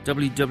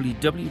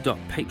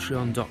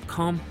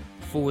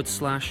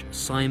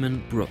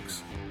 www.patreon.com/Simon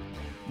Brooks.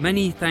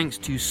 Many thanks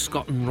to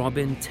Scott and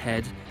Robin,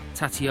 Ted,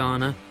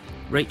 Tatiana,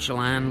 Rachel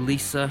Ann,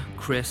 Lisa,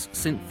 Chris,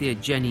 Cynthia,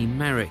 Jenny,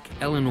 Merrick,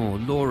 Eleanor,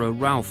 Laura,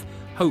 Ralph,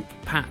 Hope,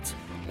 Pat,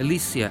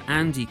 Alicia,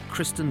 Andy,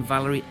 Kristen,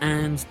 Valerie,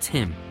 and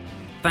Tim.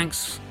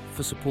 Thanks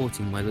for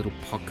supporting my little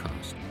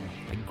podcast.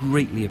 I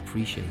greatly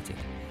appreciate it.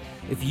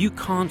 If you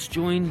can't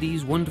join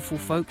these wonderful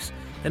folks,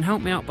 then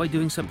help me out by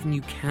doing something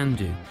you can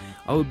do.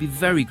 I would be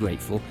very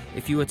grateful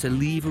if you were to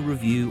leave a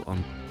review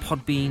on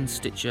Podbean,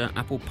 Stitcher,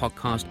 Apple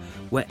Podcast,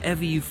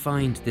 wherever you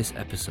find this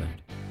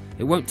episode.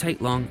 It won't take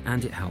long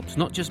and it helps.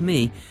 Not just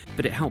me,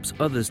 but it helps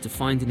others to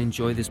find and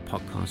enjoy this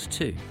podcast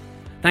too.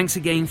 Thanks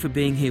again for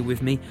being here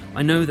with me.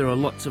 I know there are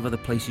lots of other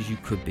places you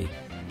could be.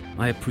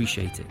 I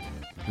appreciate it.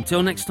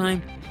 Until next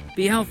time,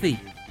 be healthy,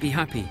 be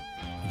happy,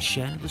 and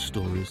share the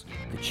stories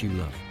that you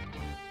love.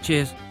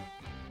 Cheers.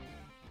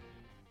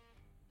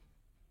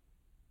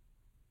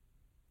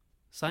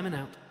 Simon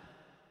out.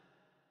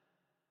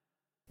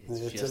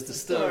 It's just a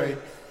story.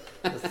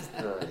 Just a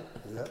story.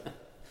 Yep.